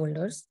preference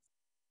shareholders?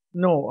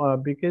 No,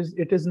 because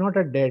it is not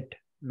a debt.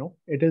 No,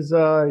 it is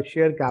a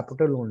share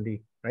capital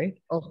only, right?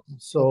 Oh,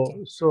 So,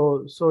 okay.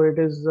 so it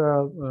is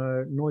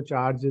no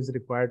charge is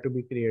required to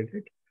be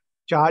created.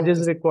 Charge Okay.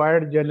 is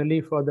required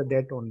generally for the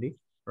debt only,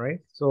 right?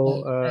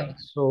 So, Right.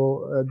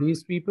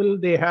 these people,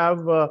 they have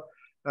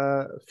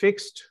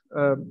fixed,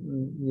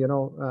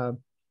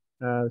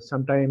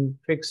 sometime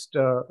fixed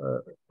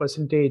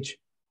percentage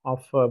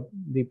of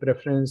the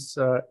preference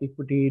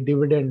equity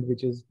dividend,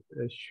 which is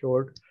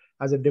showed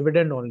as a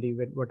dividend only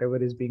with whatever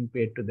is being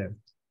paid to them.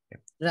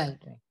 Right.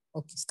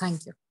 Okay,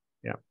 thank you.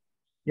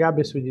 Yeah,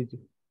 Biswajit.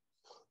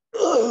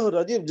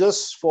 Rajiv,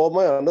 just for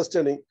my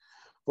understanding,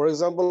 for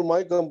example,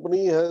 my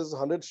company has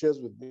 100 shares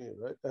with me,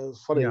 right?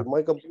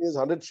 My company has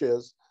 100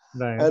 shares,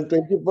 Right. and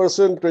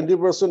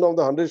 20% of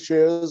the 100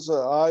 shares,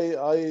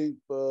 I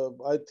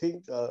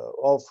think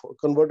of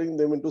converting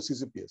them into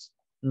CCPS,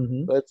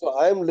 right? So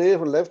I am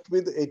left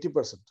with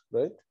 80%,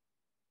 right?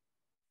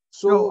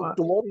 So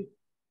tomorrow,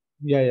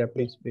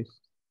 Please.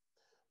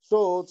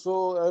 So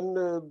and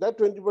that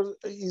 20%,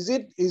 is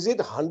it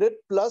 100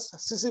 plus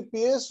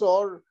CCPS,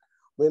 or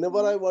whenever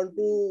I want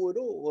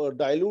to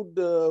dilute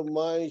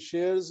my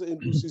shares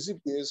into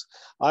CCPS,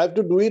 I have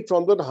to do it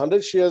from that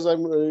 100 shares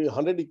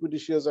 100 equity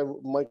shares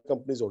my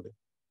company is holding?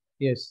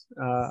 Yes,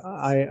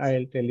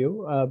 I'll tell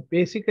you.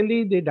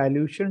 Basically, the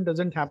dilution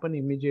doesn't happen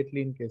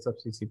immediately in case of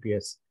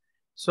CCPS.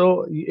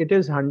 So it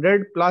is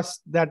 100 plus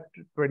that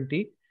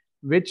 20,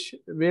 which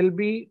will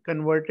be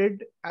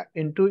converted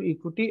into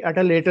equity at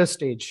a later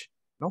stage.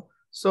 No,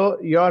 so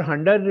your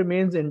 100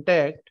 remains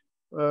intact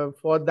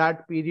for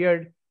that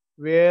period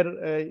where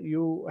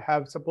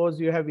suppose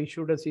you have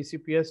issued a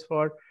CCPS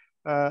for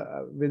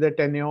with a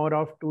tenure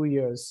of 2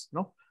 years.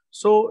 No,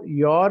 so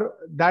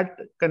that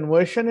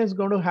conversion is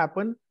going to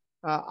happen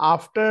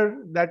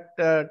after that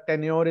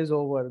tenure is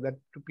over, that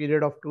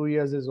period of 2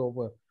 years is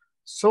over.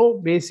 So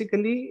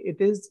basically, it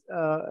is,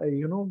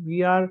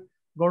 we are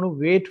going to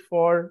wait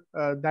for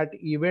that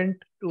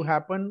event to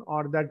happen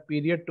or that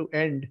period to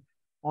end.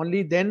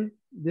 Only then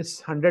this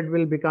 100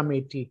 will become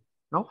 80,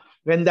 no?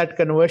 When that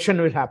conversion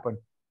will happen.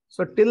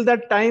 So till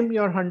that time,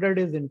 your 100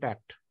 is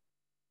intact.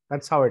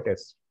 That's how it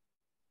is.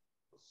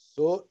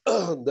 So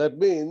that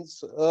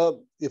means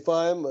if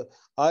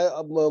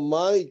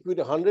my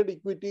equity 100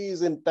 equity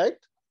is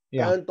intact,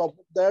 and top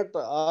of that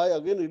I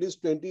again release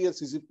 20 as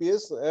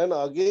CCPS, and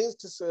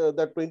against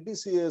that 20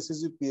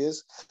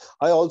 CCPS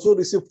I also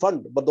receive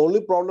fund. But the only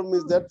problem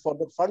is that for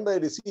the fund I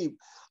receive,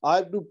 I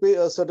have to pay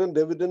a certain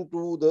dividend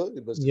to the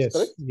investors.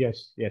 Correct?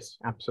 Yes,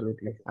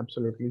 absolutely.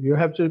 You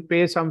have to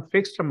pay some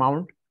fixed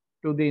amount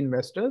to the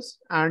investors,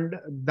 and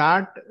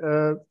that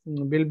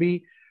will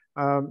be,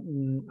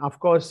 of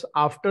course,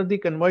 after the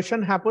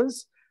conversion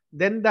happens,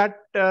 then that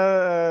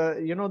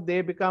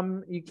they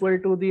become equal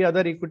to the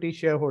other equity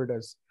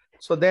shareholders.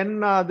 So then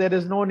there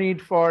is no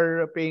need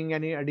for paying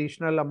any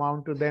additional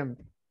amount to them.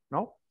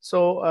 No,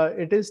 so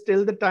it is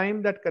till the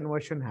time that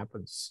conversion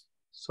happens.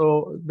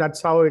 So that's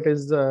how it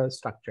is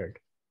structured.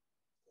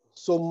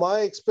 So my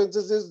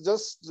expenses is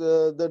just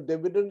the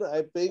dividend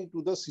I paying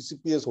to the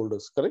CCPS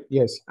holders, correct?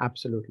 Yes,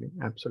 absolutely.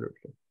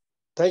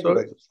 Thank you,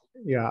 Rajiv.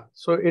 Yeah,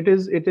 so it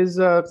is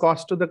a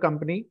cost to the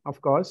company, of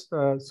course.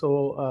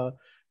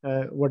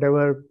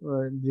 Whatever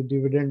the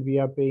dividend we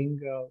are paying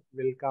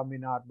will come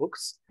in our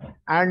books,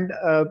 and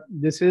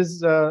this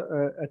is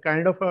a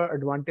kind of a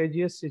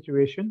advantageous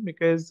situation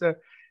because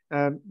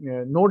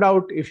no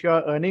doubt if you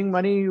are earning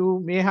money,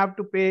 you may have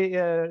to pay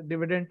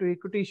dividend to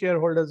equity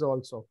shareholders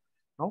also.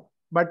 No,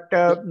 but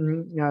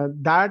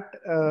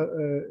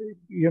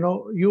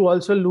you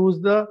also lose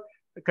the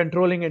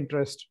controlling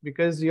interest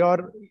because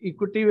your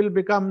equity will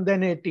become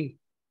then 80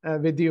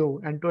 with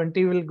you, and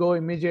 20 will go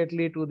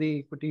immediately to the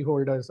equity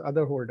holders,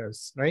 other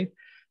holders, right?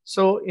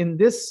 So in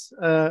this,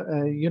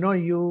 you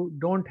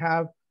don't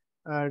have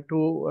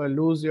to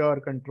lose your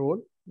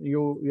control.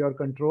 your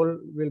control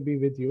will be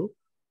with you,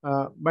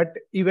 but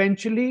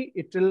eventually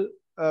it will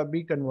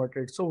be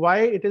converted. So why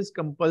it is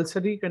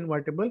compulsory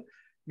convertible?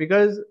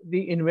 Because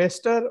the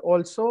investor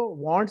also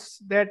wants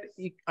that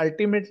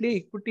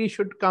ultimately equity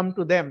should come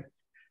to them.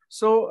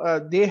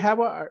 So they have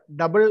a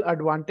double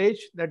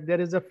advantage, that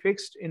there is a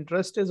fixed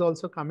interest is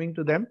also coming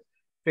to them,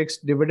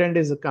 fixed dividend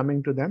is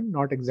coming to them,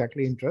 not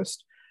exactly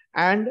interest.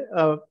 And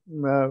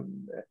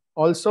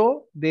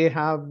also they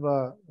have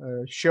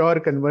sure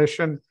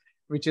conversion,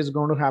 which is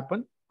going to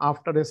happen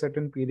after a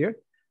certain period.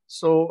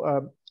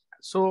 So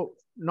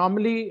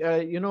normally,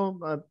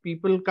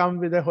 people come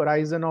with a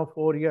horizon of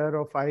 4 years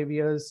or 5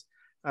 years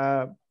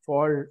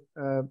for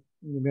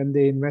when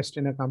they invest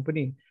in a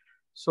company.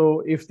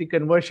 So if the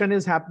conversion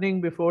is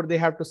happening before they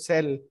have to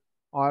sell,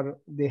 or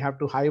they have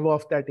to hive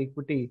off that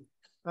equity,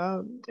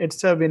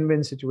 it's a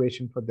win-win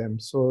situation for them.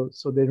 So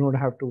they don't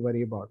have to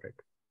worry about it.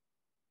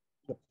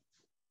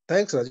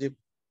 Thanks, Rajiv.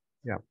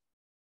 Yeah.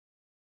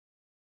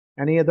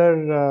 Any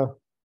other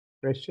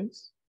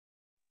questions?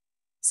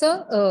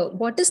 So,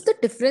 what is the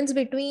difference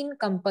between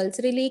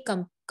compulsorily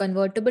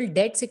convertible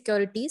debt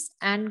securities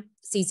and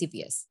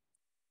CCPS?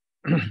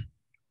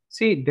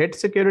 See, debt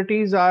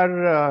securities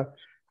are,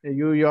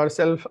 you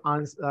yourself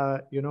ask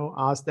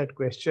that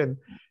question,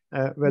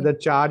 whether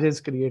charge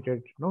is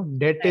created. No,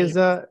 debt is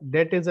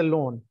a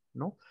loan.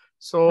 No,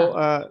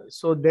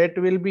 so debt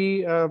will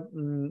be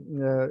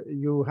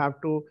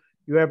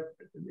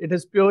it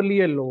is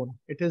purely a loan.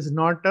 It is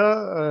not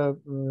a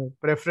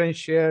preference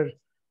share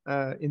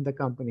in the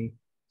company.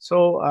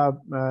 So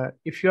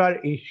if you are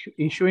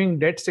issuing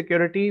debt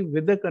security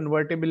with the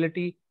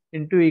convertibility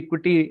into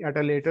equity at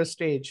a later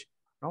stage,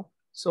 no,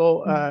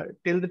 so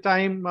till the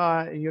time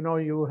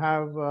you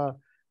have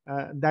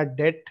that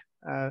debt,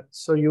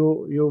 so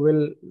you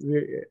will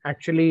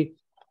actually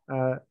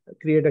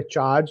create a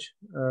charge,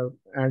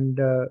 and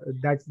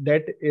that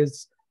debt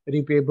is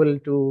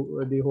repayable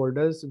to the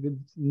holders with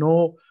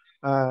no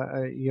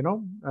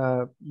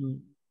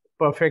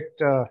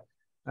perfect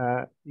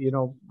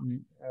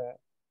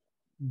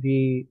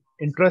the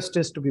interest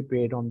is to be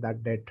paid on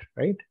that debt,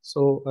 right?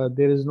 So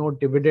there is no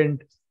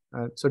dividend.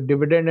 So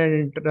dividend and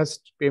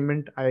interest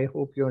payment, I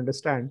hope you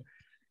understand,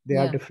 they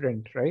are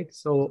different, right?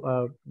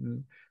 So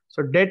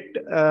so debt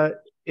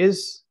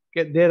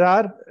there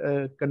are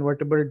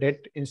convertible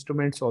debt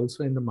instruments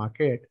also in the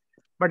market,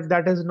 but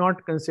that is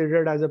not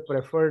considered as a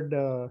preferred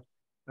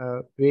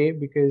way,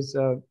 because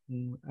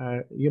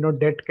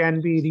debt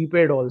can be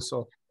repaid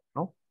also.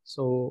 No,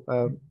 so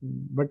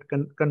but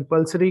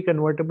compulsory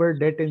convertible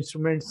debt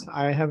instruments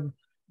I have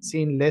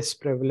seen less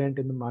prevalent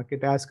in the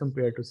market as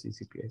compared to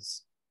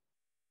CCPS.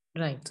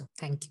 Right.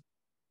 Thank you.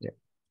 Yeah.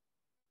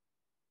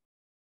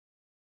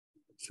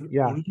 So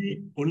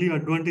only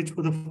advantage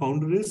for the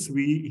founder is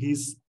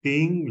he's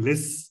paying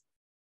less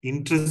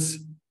interest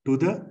to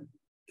the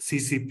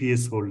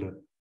CCPS holder.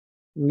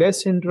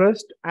 Less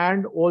interest,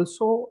 and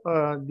also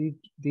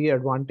the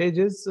advantage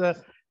is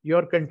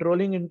your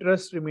controlling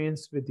interest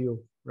remains with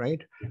you,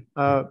 right?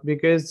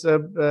 Because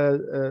in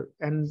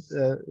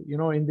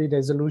the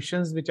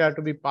resolutions which are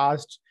to be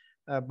passed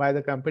by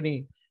the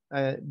company,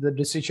 the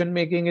decision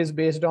making is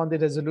based on the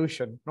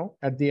resolution, no,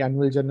 at the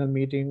annual general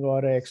meeting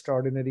or an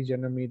extraordinary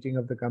general meeting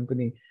of the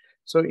company.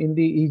 So in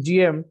the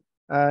EGM,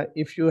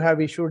 if you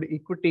have issued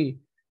equity,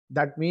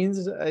 that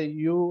means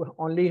you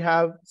only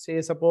have, say,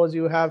 suppose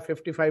you have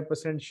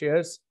 55%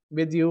 shares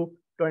with you,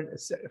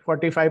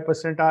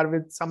 45% are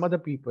with some other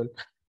people.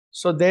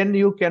 So then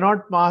you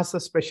cannot pass a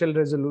special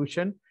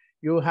resolution.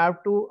 You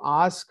have to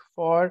ask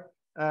for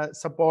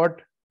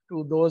support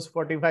to those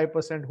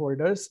 45%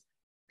 holders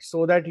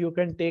so that you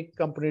can take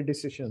company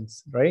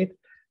decisions, right?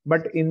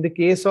 But in the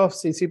case of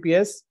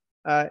CCPS,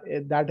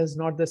 that is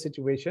not the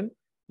situation.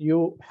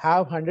 You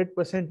have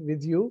 100%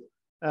 with you,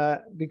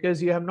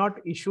 because you have not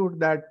issued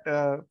that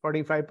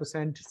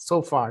 45%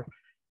 so far.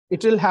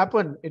 It will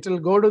happen. It will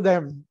go to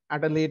them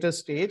at a later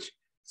stage.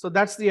 So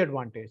that's the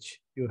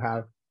advantage you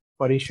have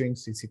for issuing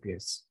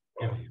CCPS.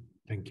 Yeah.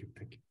 Thank you.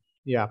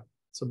 Yeah.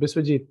 So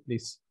Biswajit,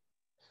 please.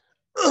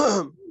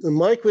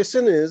 My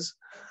question is,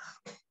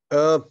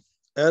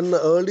 an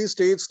early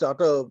stage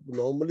startup,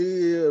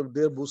 normally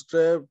they're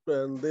bootstrapped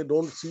and they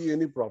don't see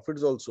any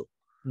profits also.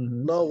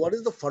 Mm-hmm. Now, what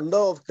is the funda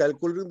of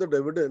calculating the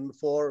dividend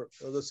for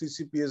the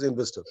CCPS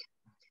investor?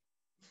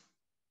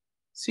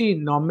 See,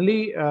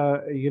 normally,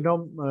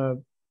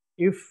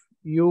 if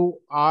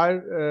you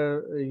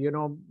are,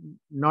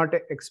 not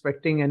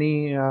expecting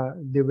any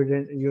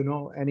dividend,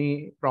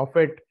 any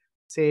profit,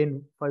 say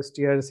in first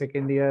year,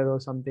 second year or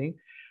something,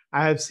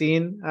 I have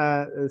seen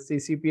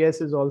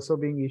CCPS is also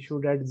being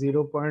issued at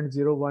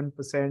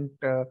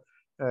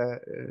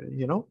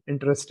 0.01%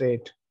 interest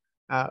rate.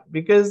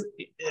 Because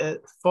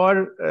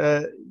for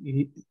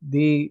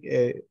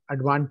the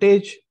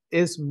advantage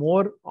is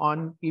more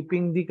on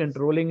keeping the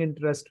controlling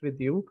interest with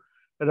you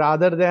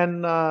rather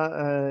than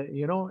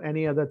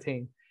any other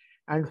thing.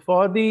 And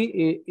for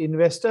the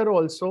investor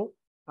also,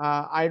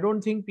 I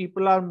don't think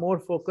people are more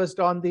focused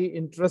on the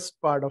interest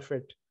part of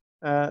it.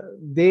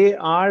 They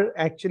are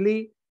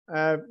actually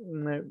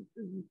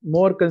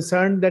more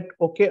concerned that,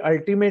 okay,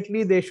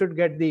 ultimately they should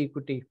get the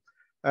equity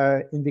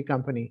in the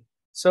company.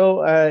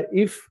 So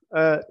if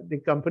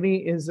the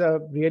company is a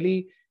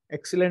really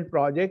excellent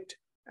project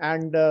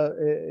and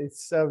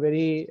it's a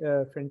very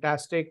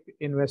fantastic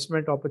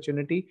investment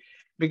opportunity,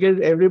 because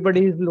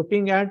everybody is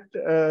looking at,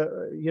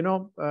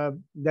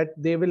 that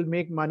they will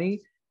make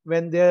money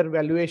when their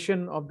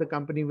valuation of the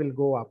company will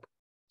go up.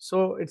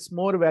 So it's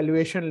more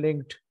valuation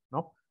linked,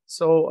 no?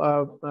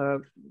 So,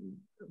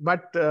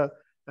 but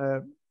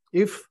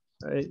if,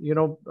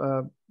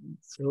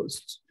 so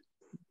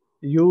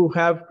you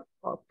have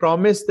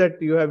promised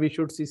that you have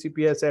issued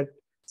CCPS at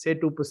say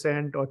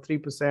 2% or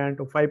 3%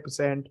 or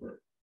 5%,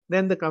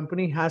 then the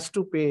company has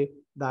to pay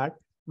that.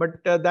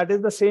 But that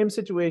is the same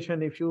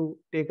situation if you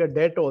take a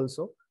debt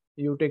also,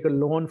 you take a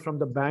loan from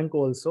the bank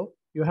also,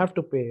 you have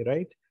to pay,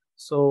 right?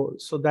 So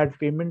that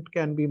payment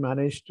can be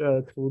managed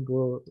through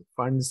the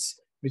funds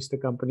which the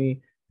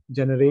company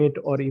generate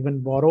or even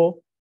borrow,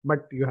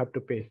 but you have to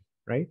pay,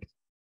 right?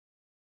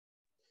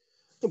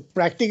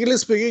 Practically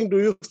speaking, do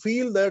you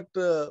feel that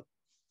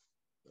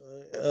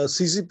a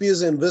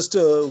CCPS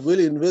investor will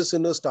invest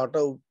in a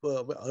startup,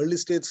 early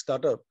stage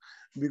startup,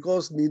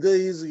 because neither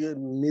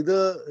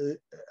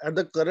at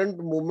the current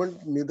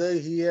moment, neither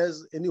he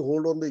has any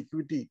hold on the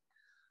equity,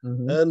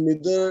 and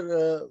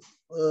neither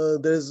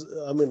there's,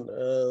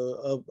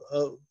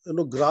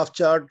 graph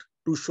chart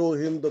to show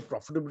him the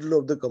profitability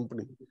of the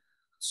company.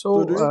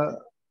 So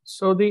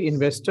the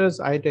investors,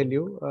 I tell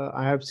you,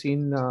 I have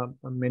seen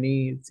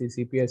many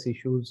CCPS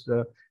issues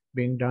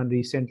being done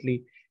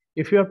recently.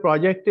 If your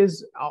project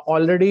is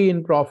already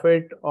in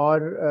profit,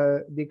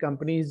 or the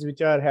companies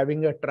which are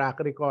having a track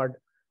record,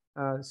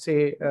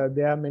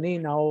 there are many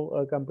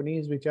now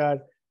companies which are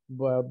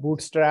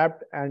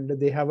bootstrapped and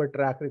they have a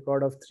track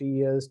record of 3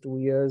 years, 2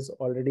 years,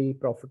 already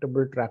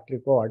profitable track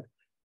record.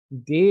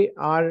 They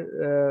are,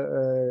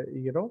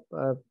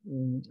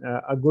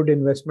 a good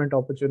investment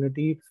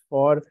opportunity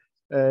for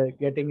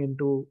getting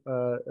into,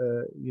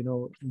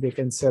 they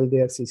can sell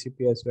their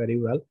CCPS very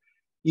well.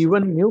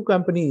 Even new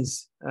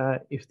companies,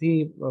 if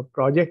the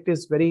project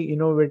is very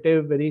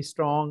innovative, very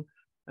strong,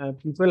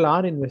 people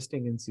are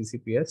investing in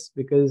CCPS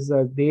because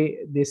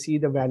they see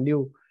the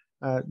value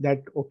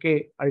that,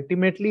 okay,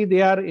 ultimately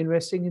they are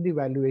investing in the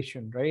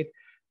valuation, right?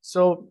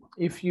 So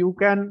if you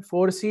can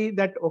foresee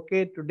that,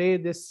 okay, today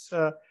this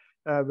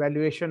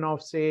valuation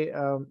of say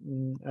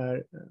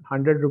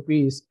 100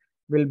 rupees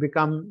will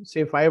become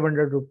say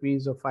 500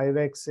 rupees or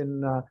 5x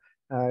in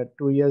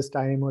 2 years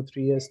time or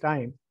 3 years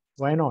time,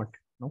 why not?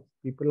 No,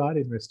 people are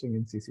investing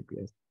in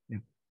CCPS.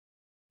 Yeah.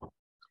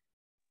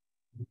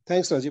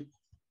 Thanks, Rajiv.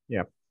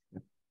 Yeah.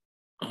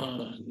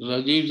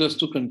 Rajiv, just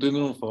to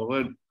continue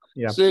forward,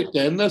 say,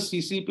 can the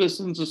CCPS,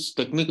 since it's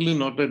technically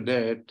not a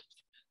debt,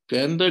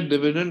 can the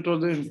dividend or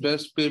the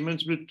interest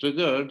payments be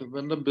triggered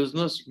when the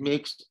business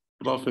makes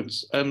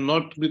profits and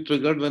not be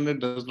triggered when it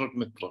does not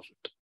make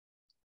profit?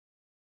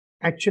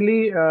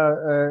 Actually,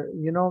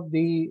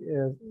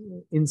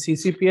 in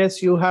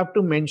CCPS, you have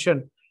to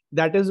mention.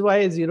 That is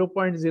why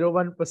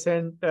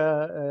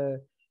 0.01%,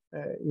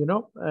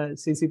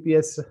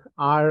 CCPS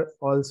are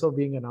also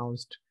being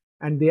announced,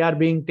 and they are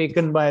being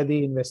taken by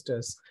the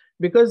investors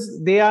because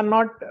they are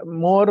not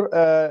more,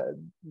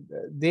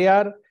 they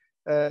are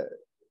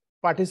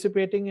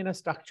participating in a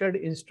structured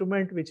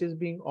instrument which is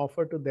being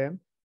offered to them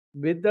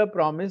with the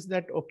promise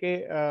that,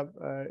 okay,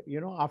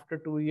 after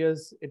 2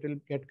 years, it will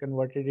get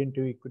converted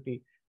into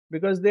equity,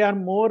 because they are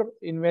more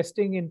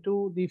investing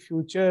into the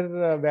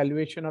future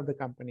valuation of the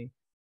company.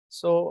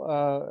 So,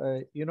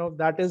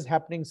 that is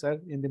happening, sir,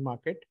 in the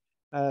market.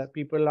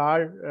 People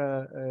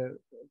are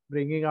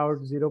bringing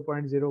out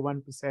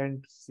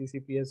 0.01%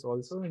 CCPS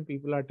also, and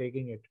people are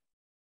taking it.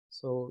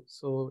 So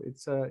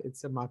it's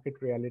a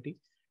market reality.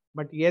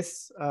 But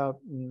yes,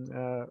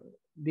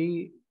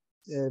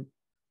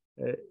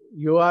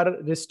 you are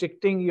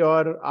restricting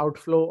your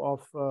outflow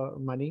of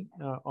money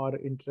or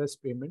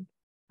interest payment.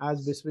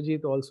 As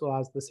Biswajit also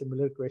asked the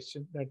similar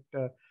question that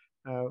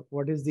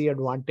what is the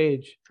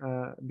advantage,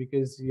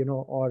 because,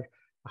 or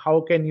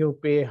how can you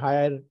pay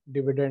higher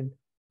dividend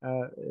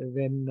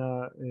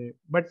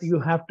but you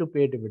have to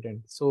pay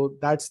dividend. So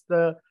that's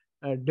the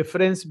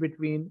difference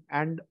between,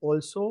 and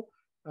also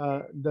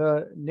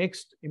the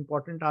next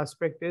important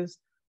aspect is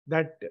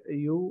that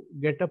you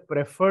get a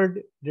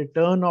preferred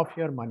return of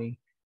your money.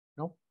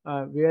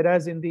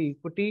 Whereas in the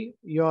equity,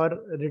 your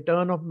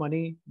return of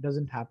money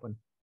doesn't happen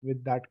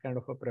with that kind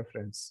of a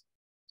preference.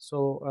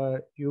 So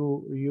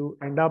you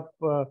end up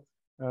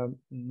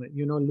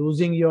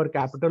losing your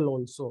capital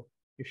also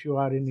if you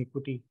are in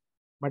equity.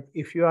 But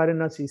if you are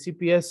in a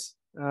CCPS,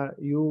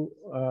 you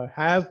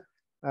have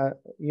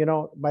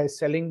by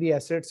selling the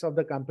assets of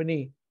the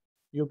company,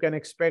 you can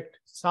expect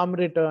some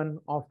return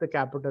of the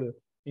capital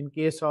in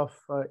case of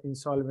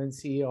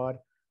insolvency or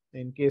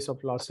in case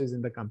of losses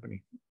in the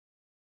company.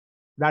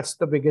 That's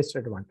the biggest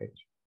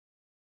advantage.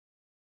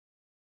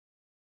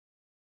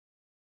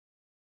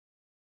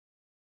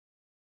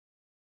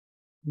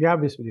 Yeah,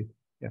 Biswajit.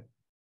 Yeah.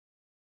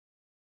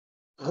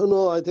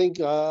 No, I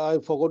think I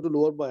forgot to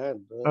lower my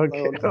hand.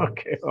 Okay,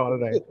 okay, all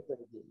right. Thank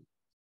you.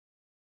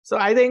 So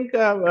I think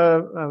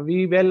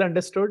we well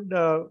understood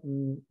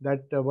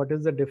that what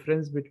is the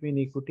difference between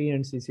equity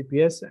and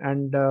CCPS.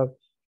 And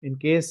in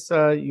case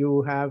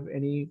you have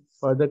any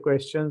further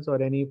questions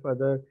or any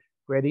further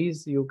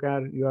queries, you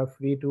are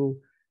free to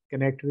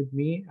connect with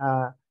me.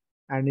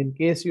 And in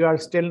case you are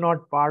still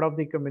not part of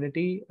the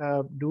community,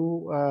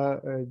 do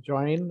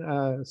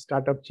join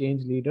Startup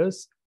Change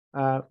Leaders.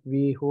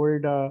 We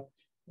hold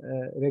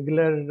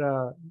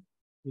regular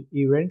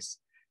events,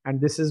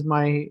 and this is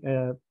my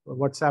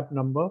WhatsApp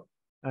number,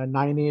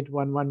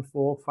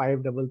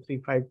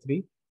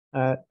 9811453353.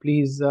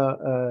 Please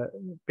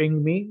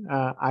ping me.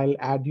 I'll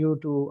add you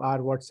to our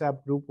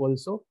WhatsApp group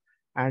also,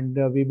 and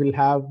we will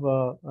have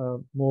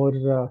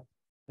more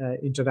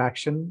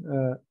interaction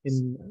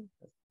in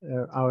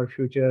our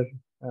future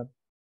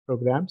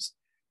programs.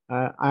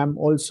 I'm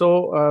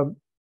also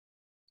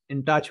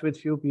in touch with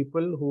few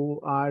people who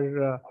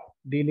are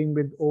dealing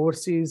with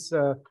overseas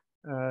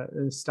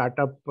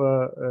startup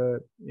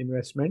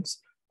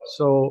investments.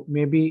 So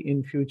maybe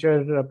in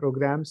future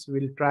programs,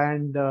 we'll try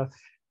and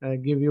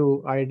give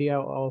you idea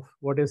of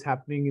what is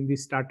happening in the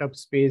startup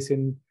space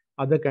in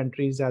other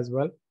countries as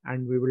well.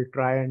 And we will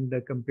try and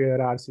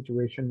compare our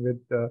situation with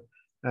the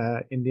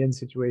Indian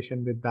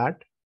situation with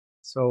that.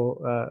 So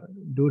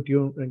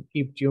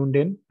keep tuned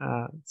in.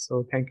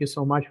 So thank you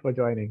so much for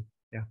joining.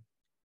 Yeah.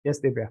 Yes,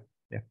 Divya.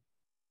 Yeah.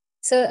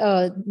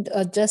 So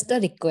just a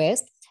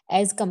request,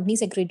 as company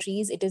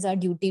secretaries, it is our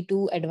duty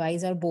to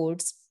advise our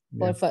boards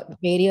for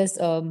various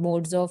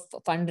modes of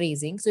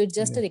fundraising. So it's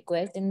just a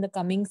request, in the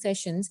coming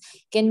sessions,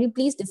 can we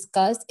please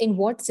discuss in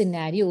what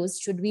scenarios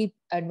should we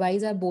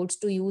advise our boards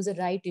to use a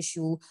right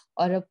issue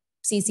or a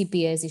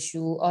CCPS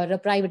issue or a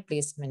private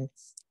placement?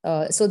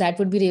 So that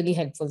would be really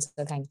helpful.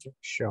 So thank you.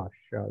 Sure,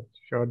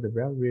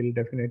 Divya. We'll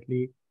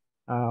definitely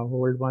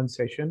hold one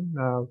session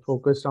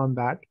focused on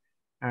that.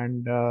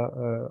 And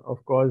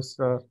of course,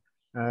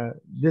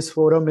 this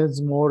forum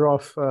is more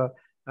of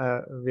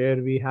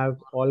where we have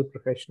all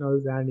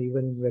professionals and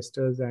even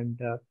investors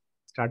and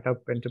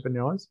startup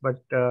entrepreneurs.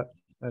 But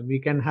we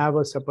can have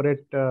a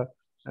separate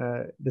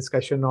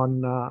discussion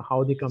on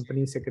how the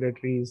company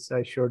secretaries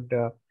should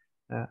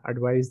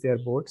advise their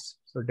boards.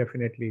 So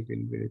definitely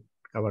we'll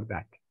cover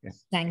that. Yeah.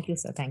 Thank you,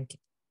 sir. Thank you.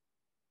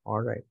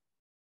 All right.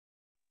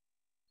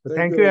 So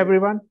thank you,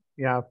 everyone.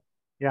 Yeah,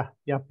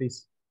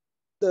 please.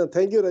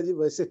 Thank you,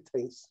 Rajiv. I said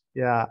thanks.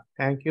 Yeah,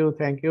 thank you.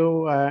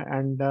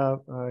 And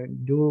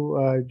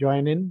do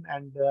join in.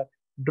 And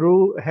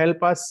Drew,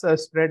 help us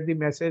spread the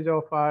message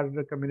of our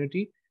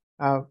community.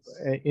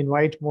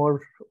 Invite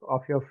more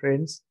of your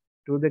friends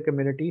to the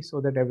community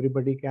so that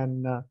everybody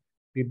can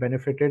be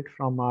benefited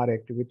from our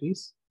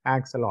activities.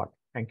 Thanks a lot.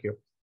 Thank you.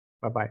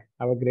 Bye-bye.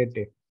 Have a great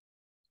day.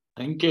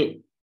 Thank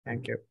you.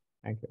 Thank you.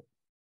 Thank you.